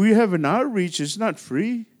mean, when we have an outreach, it's not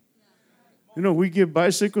free. You know, we give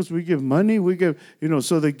bicycles, we give money, we give, you know,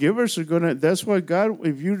 so the givers are going to, that's why God,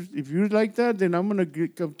 if you like that, then I'm going to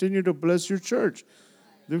continue to bless your church.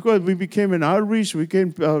 Because we became an outreach, we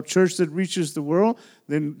became a church that reaches the world,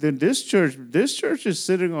 then this church is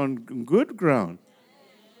sitting on good ground.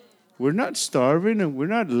 We're not starving and we're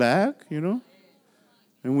not lack, you know,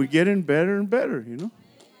 and we're getting better and better, you know.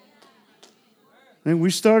 And we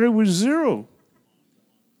started with 0.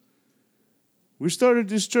 We started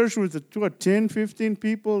this church with 10, 15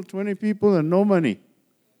 people, 20 people, and no money.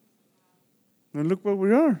 And look where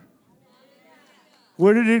we are.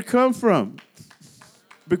 Where did it come from?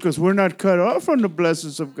 Because we're not cut off from the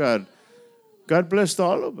blessings of God. God blessed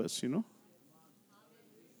all of us, you know.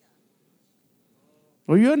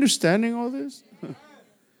 Are you understanding all this?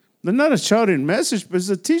 They're not a shouting message, but it's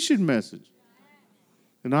a teaching message.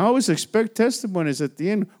 And I always expect testimonies at the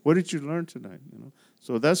end. What did you learn tonight? You know.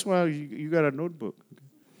 So that's why you got a notebook.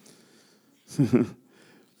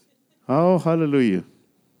 Oh, hallelujah.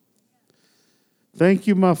 Thank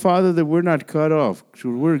you, my Father, that we're not cut off.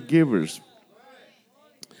 We're givers.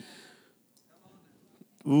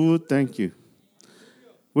 Ooh, thank you.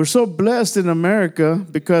 We're so blessed in America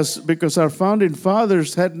because our founding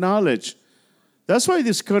fathers had knowledge. That's why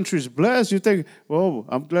this country is blessed. You think, well,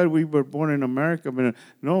 I'm glad we were born in America. But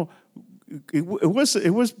no, it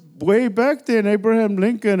was way back then. Abraham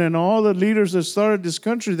Lincoln and all the leaders that started this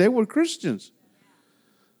country, they were Christians.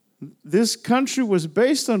 This country was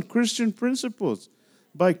based on Christian principles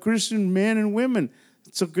by Christian men and women.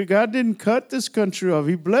 So God didn't cut this country off.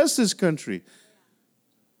 He blessed this country.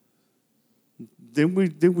 then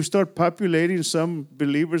we start populating, some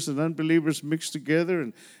believers and unbelievers mixed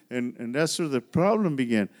together, and that's where the problem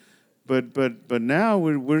began. But now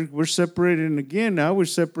we're separating again. Now we're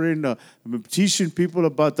separating, teaching people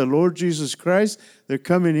about the Lord Jesus Christ. They're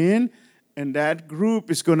coming in, and that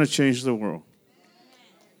group is going to change the world.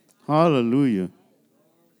 Hallelujah.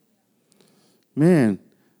 Man,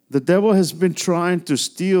 the devil has been trying to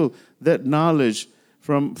steal that knowledge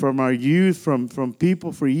from our youth, from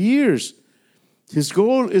people for years. His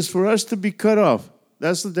goal is for us to be cut off.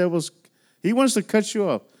 That's the devil's. He wants to cut you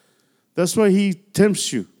off. That's why he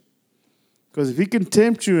tempts you. Because if he can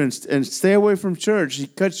tempt you and stay away from church, he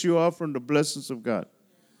cuts you off from the blessings of God.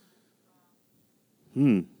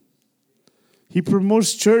 He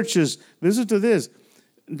promotes churches. Listen to this.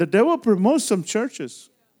 The devil promotes some churches.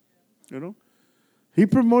 You know, he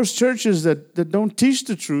promotes churches that don't teach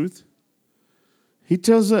the truth. He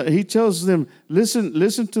tells them,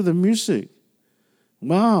 listen to the music.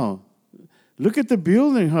 Wow. Look at the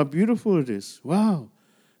building, how beautiful it is. Wow.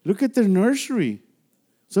 Look at their nursery.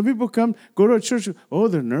 Some people go to a church, oh,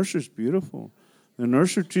 the nursery's beautiful. The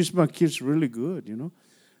nursery treats my kids really good, you know.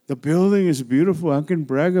 The building is beautiful. I can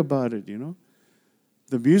brag about it, you know.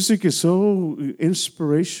 The music is so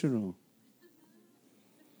inspirational.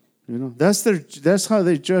 You know, that's how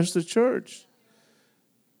they judge the church.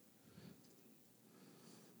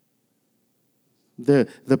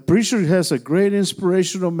 The preacher has a great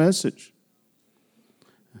inspirational message.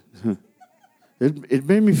 It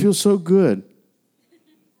made me feel so good.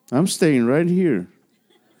 I'm staying right here.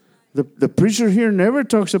 The preacher here never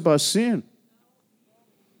talks about sin.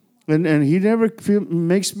 And he never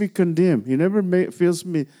makes me condemn. He never makes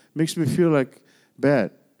me feel like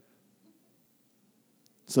bad.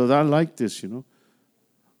 So I like this, you know.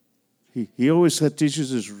 He always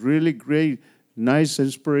teaches us really great, nice,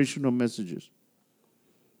 inspirational messages.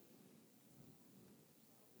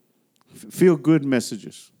 Feel good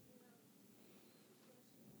messages.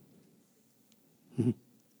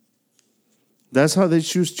 That's how they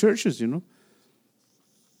choose churches, you know.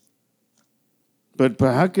 But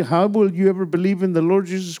how will you ever believe in the Lord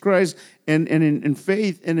Jesus Christ and in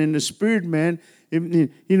faith and in the Spirit, man? You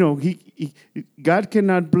know, God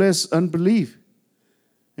cannot bless unbelief.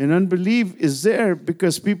 And unbelief is there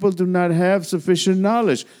because people do not have sufficient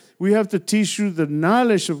knowledge. We have to teach you the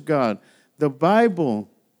knowledge of God, the Bible.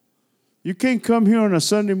 You can't come here on a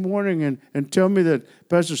Sunday morning and tell me that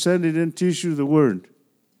Pastor Sandy didn't teach you the Word.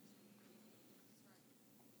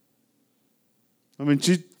 I mean,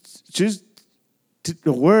 she's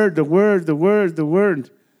the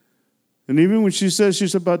word. And even when she says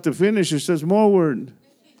she's about to finish, she says, more word.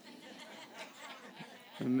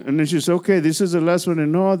 and then she says, okay, this is the last one.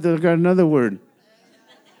 And no, they got another word.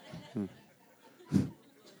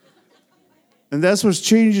 And that's what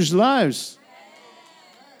changes lives.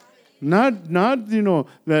 Not you know,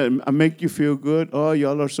 that I make you feel good. Oh,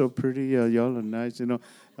 y'all are so pretty. Y'all are nice. You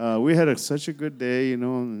know, we had such a good day, you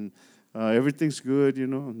know, and everything's good, you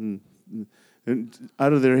know. And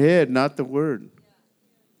out of their head, not the Word.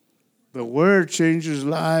 The Word changes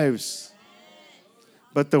lives.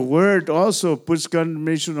 But the Word also puts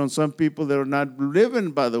condemnation on some people that are not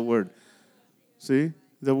living by the Word. See?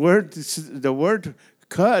 The Word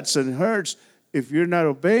cuts and hurts if you're not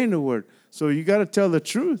obeying the Word. So you got to tell the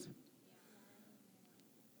truth.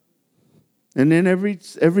 And then every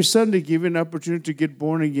Sunday, give you an opportunity to get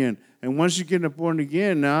born again. And once you get born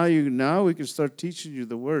again, now we can start teaching you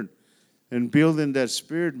the Word and building that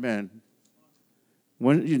spirit, man.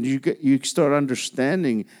 When you start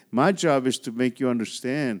understanding, my job is to make you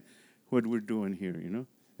understand what we're doing here, you know,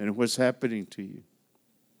 and what's happening to you.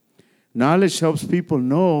 Knowledge helps people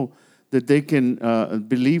know that they can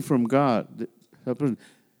believe from God.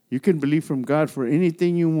 You can believe from God for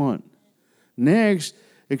anything you want. Next,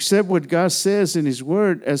 accept what God says in His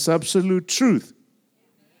Word as absolute truth.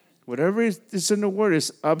 Whatever is in the Word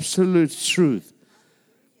is absolute truth.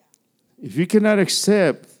 If you cannot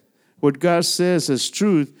accept what God says as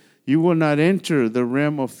truth, you will not enter the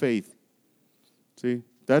realm of faith. See,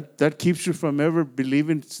 that keeps you from ever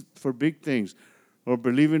believing for big things or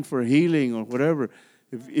believing for healing or whatever.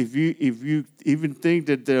 If you even think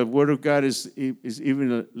that the Word of God is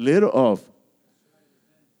even a little off,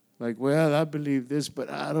 like, well, I believe this,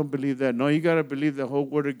 but I don't believe that. No, you got to believe the whole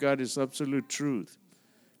Word of God is absolute truth.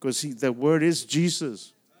 Because the Word is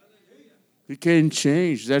Jesus. He can't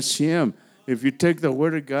change. That's Him. If you take the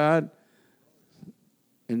Word of God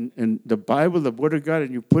and the Bible, the Word of God,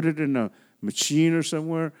 and you put it in a machine or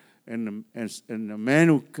somewhere, and the man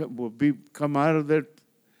who will come out of there,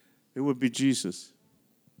 it would be Jesus.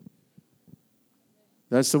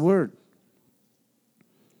 That's the Word.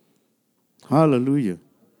 Hallelujah.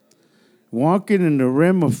 Walking in the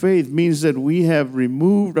realm of faith means that we have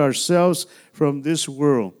removed ourselves from this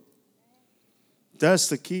world. That's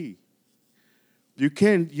the key. You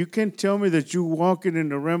can't tell me that you're walking in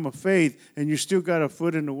the realm of faith and you still got a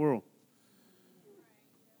foot in the world.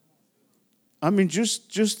 I mean,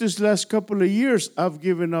 just this last couple of years, I've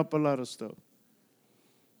given up a lot of stuff.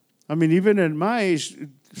 I mean, even at my age,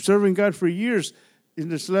 serving God for years, in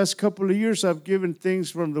this last couple of years, I've given things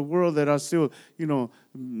from the world that I still,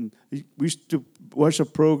 we used to watch a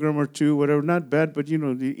program or two, whatever, not bad, but,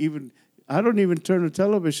 I don't even turn the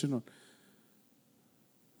television on.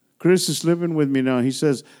 Chris is living with me now. He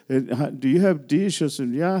says, do you have dish? I said,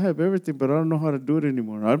 yeah, I have everything, but I don't know how to do it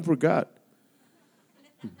anymore. I forgot.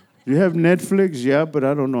 Do you have Netflix? Yeah, but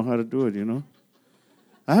I don't know how to do it,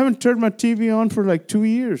 I haven't turned my TV on for like 2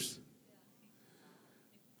 years.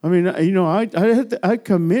 I mean, I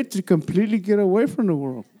commit to completely get away from the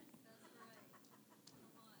world.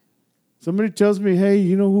 Somebody tells me, hey,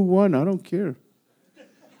 you know who won? I don't care.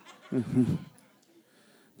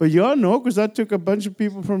 But y'all know, because I took a bunch of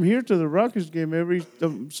people from here to the Rockets game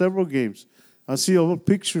several games. I see all the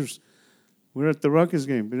pictures. We're at the Rockets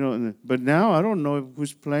game, But now I don't know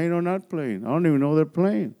who's playing or not playing. I don't even know they're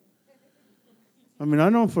playing. I mean, I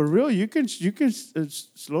know for real, you can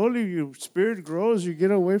slowly, your spirit grows, you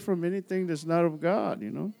get away from anything that's not of God,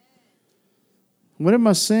 What am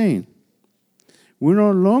I saying? We're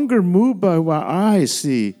no longer moved by what our eyes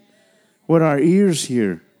see, what our ears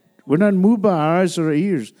hear. We're not moved by our eyes or our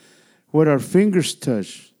ears, what our fingers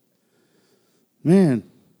touch. Man,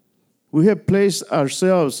 we have placed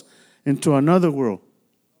ourselves into another world.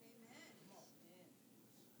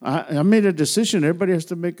 I made a decision. Everybody has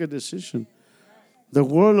to make a decision. The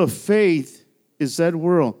world of faith is that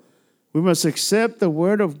world. We must accept the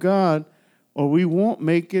word of God or we won't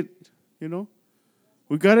make it,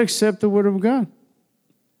 We got to accept the word of God.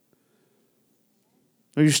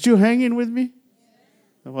 Are you still hanging with me?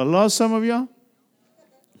 Have I lost some of y'all?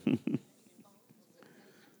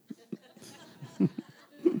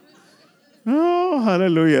 Oh,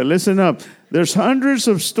 hallelujah. Listen up. There's hundreds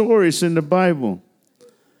of stories in the Bible.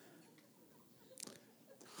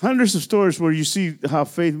 Hundreds of stories where you see how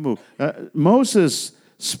faith moved. Moses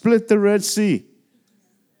split the Red Sea.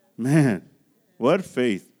 Man, what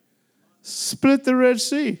faith. Split the Red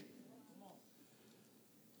Sea.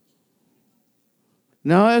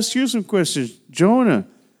 Now I'll ask you some questions. Jonah.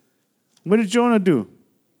 What did Jonah do?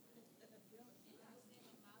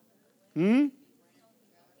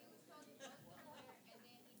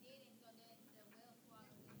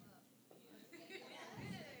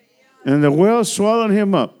 And the whale swallowed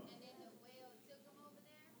him up.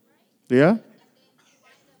 Yeah?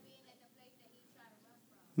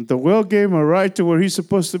 The whale gave him a ride to where he's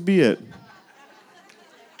supposed to be at.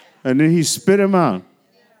 And then he spit him out.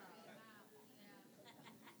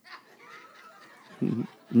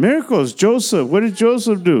 Miracles. Joseph. What did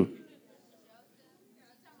Joseph do?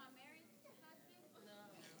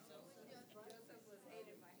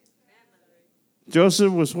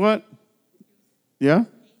 Joseph was what? Yeah?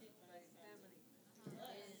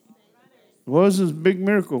 What was his big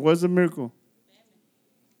miracle? What's the miracle?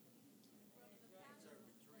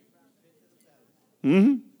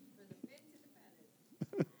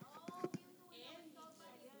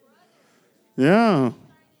 Yeah.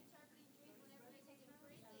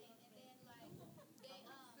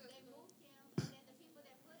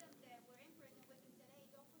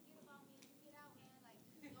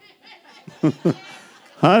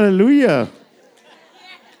 Hallelujah.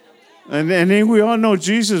 And then we all know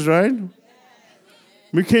Jesus, right?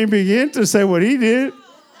 We can't begin to say what he did.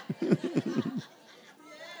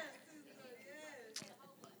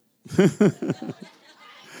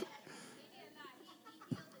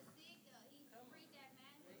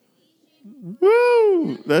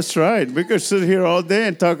 Woo! That's right. We could sit here all day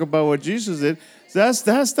and talk about what Jesus did.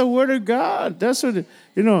 That's the word of God. That's what,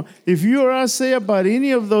 if you or I say about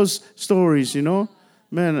any of those stories,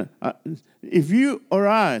 man, if you or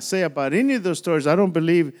I say about any of those stories, I don't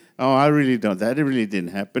believe, I really don't. That really didn't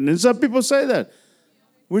happen. And some people say that.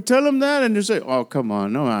 We tell them that, and they say, oh, come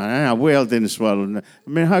on. No, whale didn't swallow. I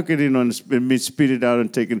mean, how could he spit it out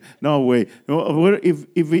and take it? No way.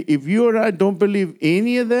 If you or I don't believe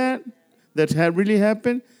any of that had really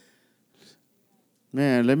happened,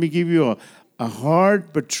 man, let me give you a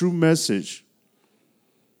hard but true message.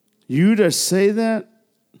 You that say that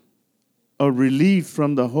are relieved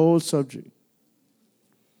from the whole subject.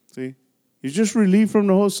 See? You're just relieved from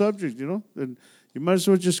the whole subject, And you might as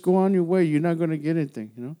well just go on your way. You're not going to get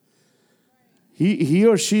anything, He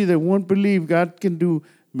or she that won't believe God can do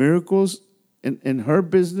miracles in her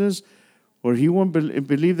business Or he won't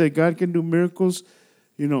believe that God can do miracles,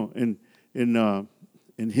 in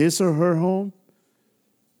his or her home.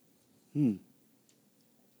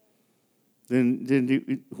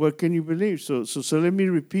 Then what can you believe? So let me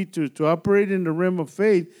repeat, to operate in the realm of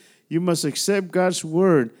faith, you must accept God's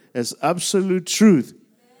word as absolute truth,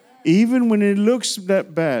 even when it looks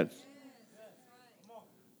that bad.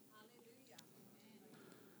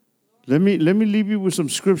 Let me leave you with some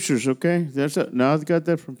scriptures, okay? Now I've got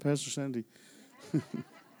that from Pastor Sandy.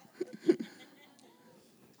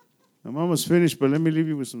 I'm almost finished, but let me leave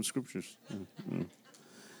you with some scriptures.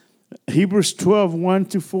 Hebrews 12,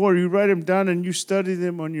 1-4. You write them down and you study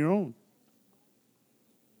them on your own.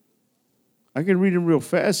 I can read them real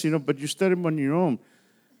fast, but you study them on your own.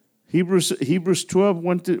 Hebrews 12,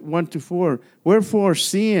 1-4. Wherefore,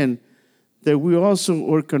 seeing that we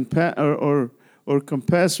also are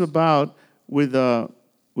compassed about with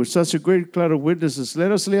such a great cloud of witnesses,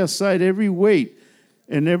 let us lay aside every weight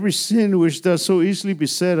and every sin which does so easily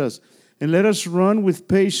beset us, and let us run with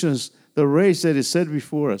patience the race that is set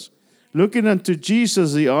before us, looking unto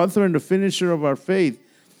Jesus, the author and the finisher of our faith,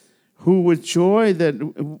 who with joy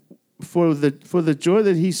that for the joy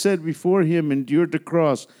that he set before him endured the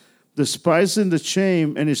cross, despising the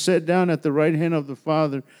shame, and is set down at the right hand of the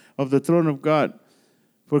Father of the throne of God.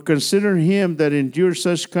 For consider him that endured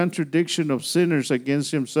such contradiction of sinners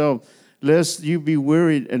against himself, lest you be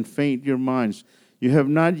wearied and faint your minds. You have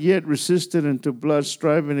not yet resisted unto blood,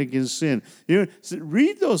 striving against sin.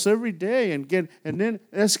 Read those every day and then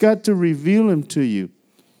ask God to reveal them to you.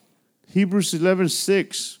 Hebrews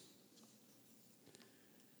 11:6.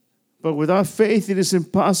 But without faith it is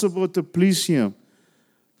impossible to please him.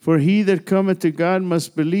 For he that cometh to God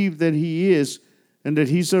must believe that he is, and that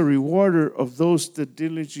he's a rewarder of those that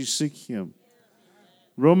diligently seek him.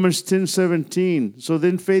 Romans 10:17. So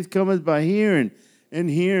then faith cometh by hearing,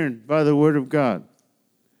 and hearing by the word of God.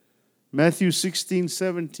 Matthew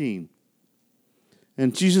 16:17.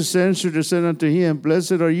 And Jesus answered and said unto him,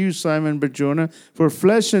 Blessed are you, Simon Bar-Jonah, for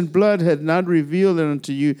flesh and blood had not revealed it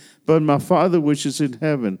unto you, but my Father which is in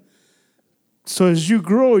heaven. So as you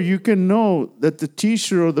grow, you can know that the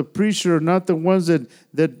teacher or the preacher are not the ones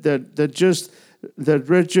that just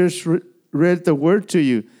read the word to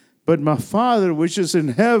you, but my Father which is in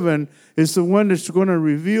heaven is the one that's going to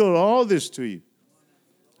reveal all this to you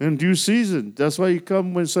in due season. That's why you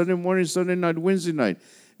come when Sunday morning, Sunday night, Wednesday night.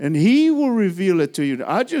 And he will reveal it to you.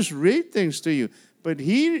 I just read things to you, but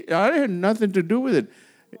I had nothing to do with it.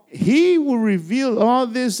 He will reveal all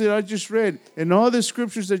this that I just read and all the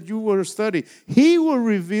scriptures that you will study. He will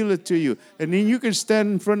reveal it to you. And then you can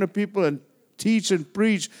stand in front of people and teach and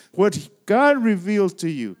preach what God revealed to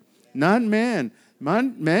you, not man.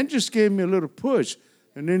 Man just gave me a little push,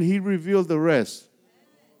 and then he revealed the rest.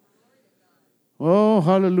 Oh,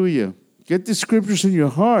 hallelujah. Get the scriptures in your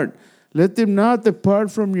heart. Let them not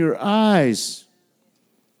depart from your eyes.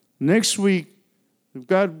 Next week, if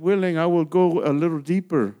God willing, I will go a little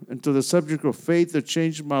deeper into the subject of faith that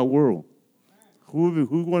changed my world.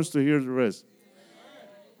 Who wants to hear the rest?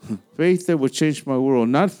 Faith that will change my world.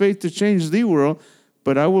 Not faith to change the world,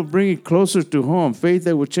 but I will bring it closer to home. Faith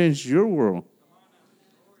that will change your world.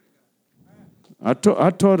 I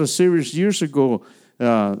taught a series years ago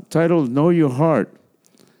titled Know Your Heart.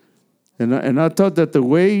 And I thought that the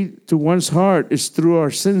way to one's heart is through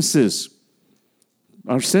our senses.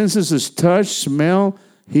 Our senses is touch, smell,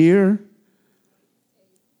 hear,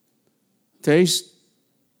 taste.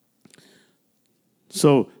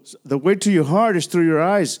 So the way to your heart is through your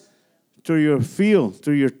eyes, through your feel,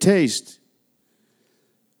 through your taste.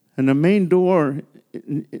 And the main door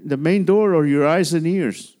are your eyes and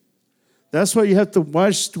ears. That's why you have to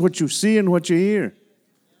watch what you see and what you hear.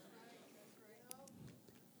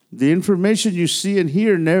 The information you see and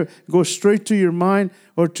hear never goes straight to your mind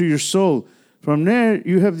or to your soul. From there,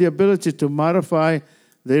 you have the ability to modify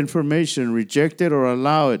the information, reject it, or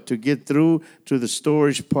allow it to get through to the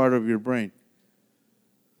storage part of your brain.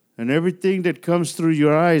 And everything that comes through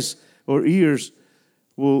your eyes or ears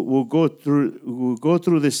will go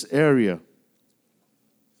through this area,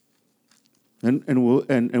 and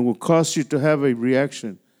will cause you to have a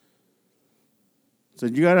reaction. So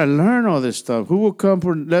you got to learn all this stuff. Who will come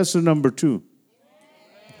for lesson number 2?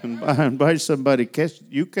 And invite somebody.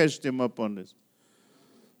 You catch them up on this.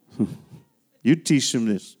 You teach them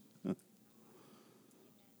this.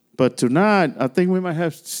 But tonight, I think we might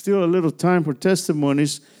have still a little time for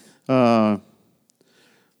testimonies.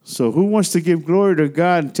 So who wants to give glory to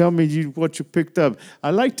God and tell me what you picked up? I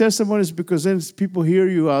like testimonies because then people hear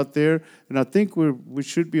you out there, and I think we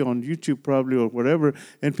should be on YouTube probably or whatever,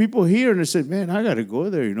 and people hear and they say, man, I got to go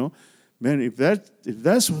there, Man, if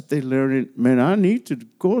that's what they learn, man, I need to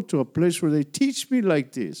go to a place where they teach me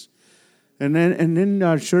like this. And then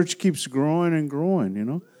our church keeps growing and growing, you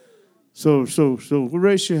know. So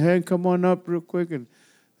raise your hand, come on up real quick,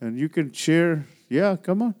 and you can share. Yeah,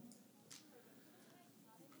 come on.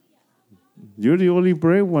 You're the only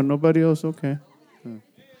brave one. Nobody else. Okay.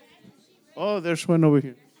 Oh, there's one over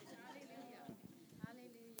here.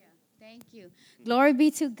 Hallelujah. Thank you. Glory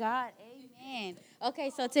be to God. Amen.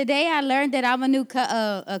 Okay, so today I learned that I'm a new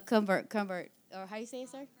convert. Or how you say it,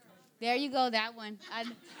 sir? There you go, that one.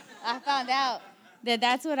 I found out that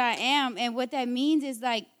that's what I am. And what that means is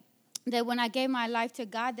like that when I gave my life to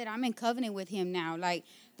God, that I'm in covenant with him now. Like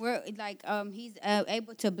we're like he's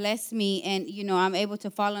able to bless me, and you know I'm able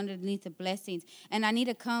to fall underneath the blessings. And I need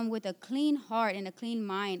to come with a clean heart and a clean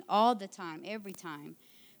mind all the time, every time,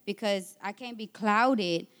 because I can't be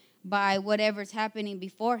clouded by whatever's happening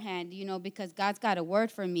beforehand, you know, because God's got a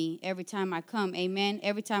word for me every time I come. Amen.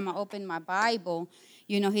 Every time I open my Bible,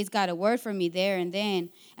 you know, he's got a word for me there and then.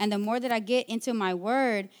 And the more that I get into my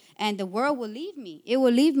word, and the world will leave me. It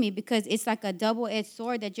will leave me because it's like a double-edged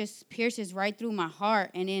sword that just pierces right through my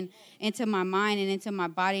heart and then into my mind and into my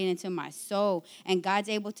body and into my soul. And God's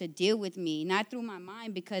able to deal with me, not through my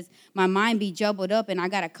mind, because my mind be jumbled up and I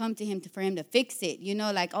got to come to him for him to fix it. You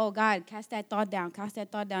know, like, oh, God, cast that thought down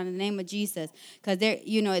in the name of Jesus. Because, there,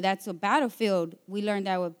 you know, that's a battlefield. We learned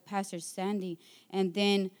that with Pastor Sandy. And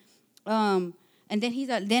then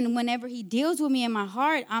then whenever he deals with me in my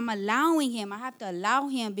heart, I'm allowing him. I have to allow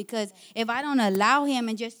him, because if I don't allow him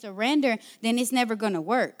and just surrender, then it's never going to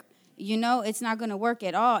work. You know, it's not going to work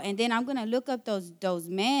at all. And then I'm going to look up those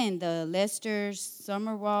men, the Lester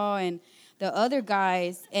Summerall and the other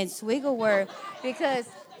guys and Swigglesworth, because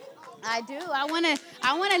I do. I want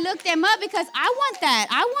to look them up, because I want that.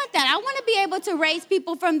 I want to be able to raise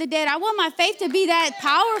people from the dead. I want my faith to be that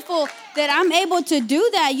powerful that I'm able to do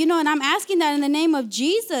that, you know, and I'm asking that in the name of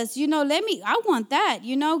Jesus. You know, I want that,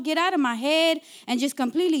 you know, get out of my head and just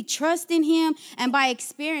completely trust in him. And by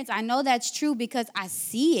experience, I know that's true because I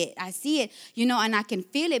see it, you know, and I can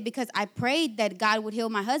feel it, because I prayed that God would heal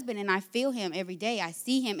my husband, and I feel him every day. I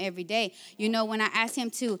see him every day. You know, when I asked him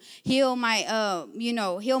to heal my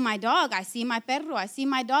dog, I see my perro. I see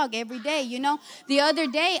my dog every day, you know. The other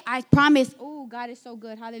day, I promised, oh, God is so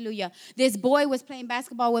good, hallelujah. This boy was playing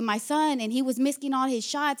basketball with my son, and he was missing all his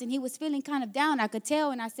shots, and he was feeling kind of down. I could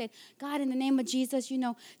tell, and I said, God, in the name of Jesus, you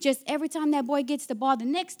know, just every time that boy gets the ball, the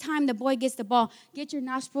next time the boy gets the ball, get your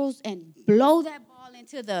nostrils and blow that ball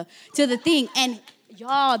into the thing. And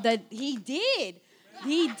y'all, he did.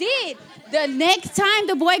 He did. The next time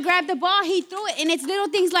the boy grabbed the ball, he threw it. And it's little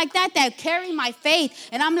things like that carry my faith.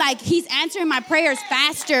 And I'm like, he's answering my prayers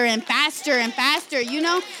faster and faster and faster. You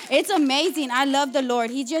know, it's amazing. I love the Lord.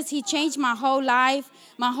 He changed my whole life,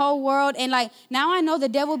 my whole world. And like, now I know the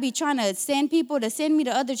devil be trying to send people to send me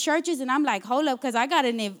to other churches. And I'm like, hold up, because I got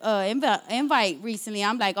an invite recently.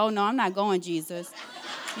 I'm like, oh no, I'm not going, Jesus.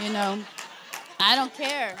 You know, I don't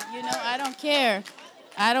care. You know, I don't care.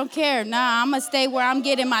 I don't care. Nah, I'm going to stay where I'm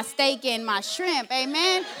getting my steak and my shrimp.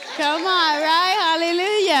 Amen. Come on, right?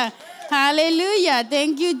 Hallelujah. Hallelujah.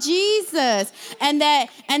 Thank you, Jesus. And that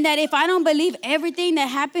if I don't believe everything that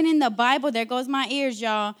happened in the Bible, there goes my ears,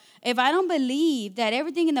 y'all. If I don't believe that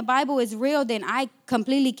everything in the Bible is real, then I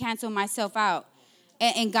completely cancel myself out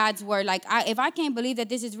in God's word. Like, if I can't believe that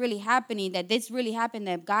this is really happening, that this really happened,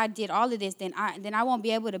 that God did all of this, then I won't be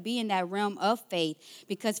able to be in that realm of faith,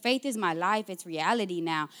 because faith is my life. It's reality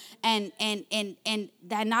now. And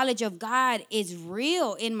that knowledge of God is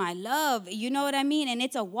real in my love. You know what I mean? And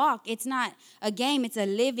it's a walk. It's not a game. It's a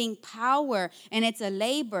living power, and it's a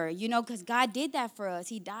labor, you know, because God did that for us.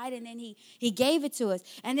 He died, and then he gave it to us.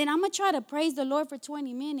 And then I'm going to try to praise the Lord for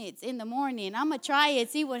 20 minutes in the morning. I'm going to try it,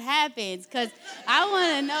 see what happens, because I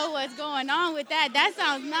want to know what's going on with that. That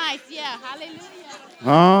sounds nice. Yeah. Hallelujah.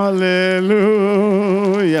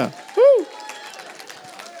 Hallelujah. Woo.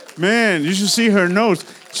 Man, you should see her notes.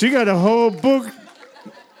 She got a whole book.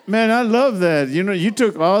 Man, I love that. You know, you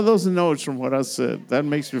took all those notes from what I said. That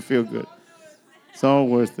makes me feel good. It's all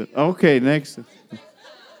worth it. Okay, next.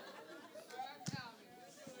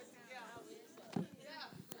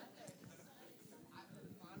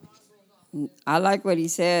 I like what he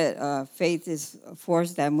said. Faith is a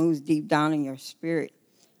force that moves deep down in your spirit.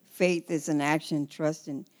 Faith is an action, trust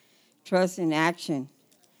in action.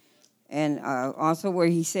 And also where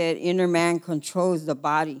he said inner man controls the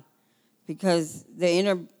body, because the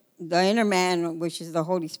inner man, which is the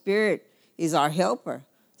Holy Spirit, is our helper.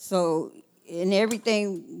 So in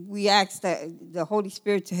everything we ask that the Holy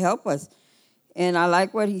Spirit to help us. And I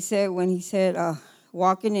like what he said when he said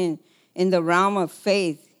walking in the realm of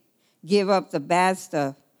faith. give up the bad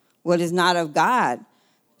stuff, what is not of God,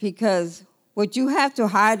 because what you have to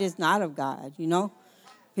hide is not of God, you know?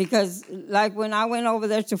 Because like when I went over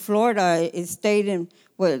there to Florida, it stayed in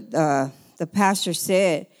what the pastor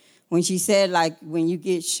said, when she said, like, when you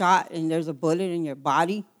get shot and there's a bullet in your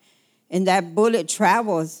body, and that bullet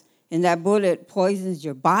travels, and that bullet poisons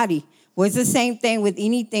your body. Well, it's the same thing with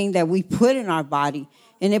anything that we put in our body.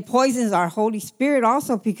 And it poisons our Holy Spirit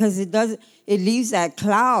also, because it leaves that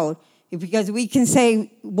cloud. Because we can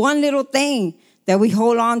say one little thing that we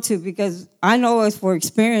hold on to, because I know it's for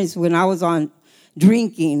experience when I was on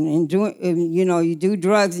drinking and doing, you know, you do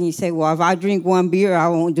drugs and you say, well, if I drink one beer, I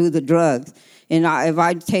won't do the drugs. And if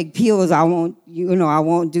I take pills, I won't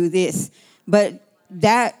do this. But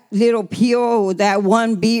that little pill, that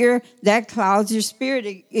one beer, that clouds your spirit.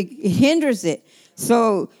 It hinders it.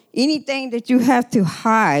 So anything that you have to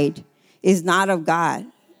hide is not of God.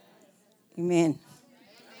 Amen.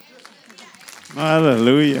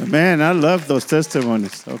 Hallelujah. Man, I love those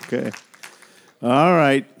testimonies. Okay. All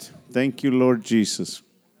right. Thank you, Lord Jesus.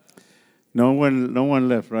 No one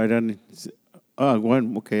left, right?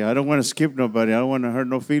 One. Okay. I don't want to skip nobody. I don't want to hurt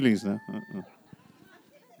no feelings now.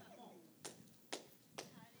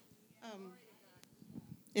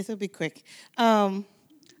 This will be quick. I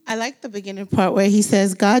like the beginning part where he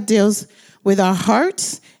says God deals with our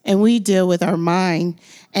hearts and we deal with our mind.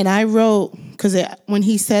 And I wrote, because when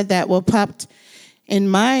he said that, what popped in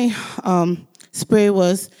my spirit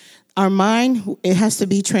was our mind, it has to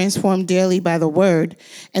be transformed daily by the word.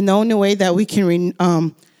 And the only way that we can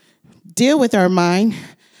deal with our mind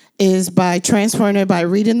is by transferring it, by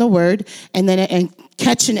reading the word, and then and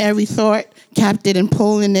catching every thought captive and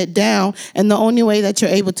pulling it down. And the only way that you're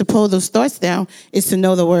able to pull those thoughts down is to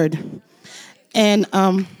know the word. And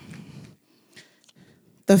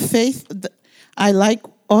the faith, I like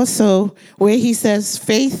also where he says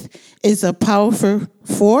faith is a powerful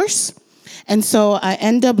force. And so I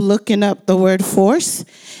end up looking up the word force.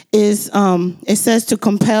 It says to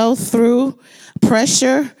compel through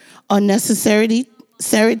pressure, unnecessity,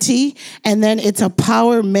 and then it's a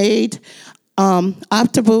power made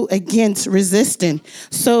optimal against resisting.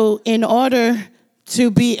 So in order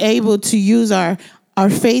to be able to use our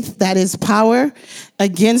faith, that is power,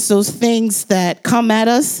 against those things that come at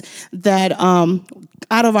us that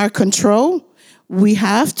out of our control, we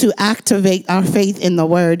have to activate our faith in the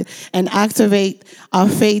word and activate our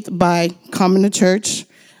faith by coming to church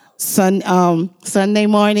Sunday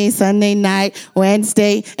morning, Sunday night,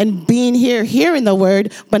 Wednesday, and being here, hearing the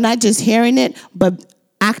word, but not just hearing it, but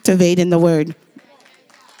activating the word.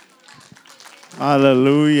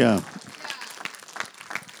 Hallelujah.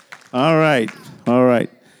 All right.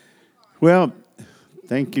 Well,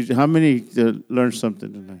 thank you. How many learned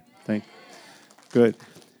something tonight? Good.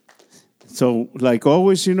 So, like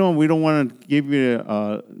always, we don't want to give you,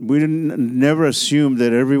 we never assume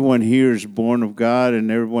that everyone here is born of God and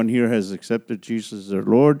everyone here has accepted Jesus as their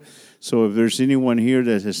Lord. So if there's anyone here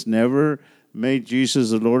that has never made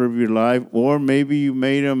Jesus the Lord of your life, or maybe you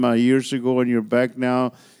made him years ago and you're back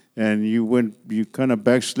now and you kind of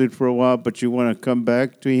backslid for a while, but you want to come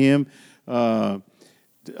back to him,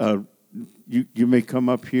 you may come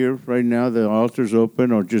up here right now. The altar's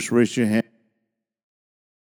open, or just raise your hand.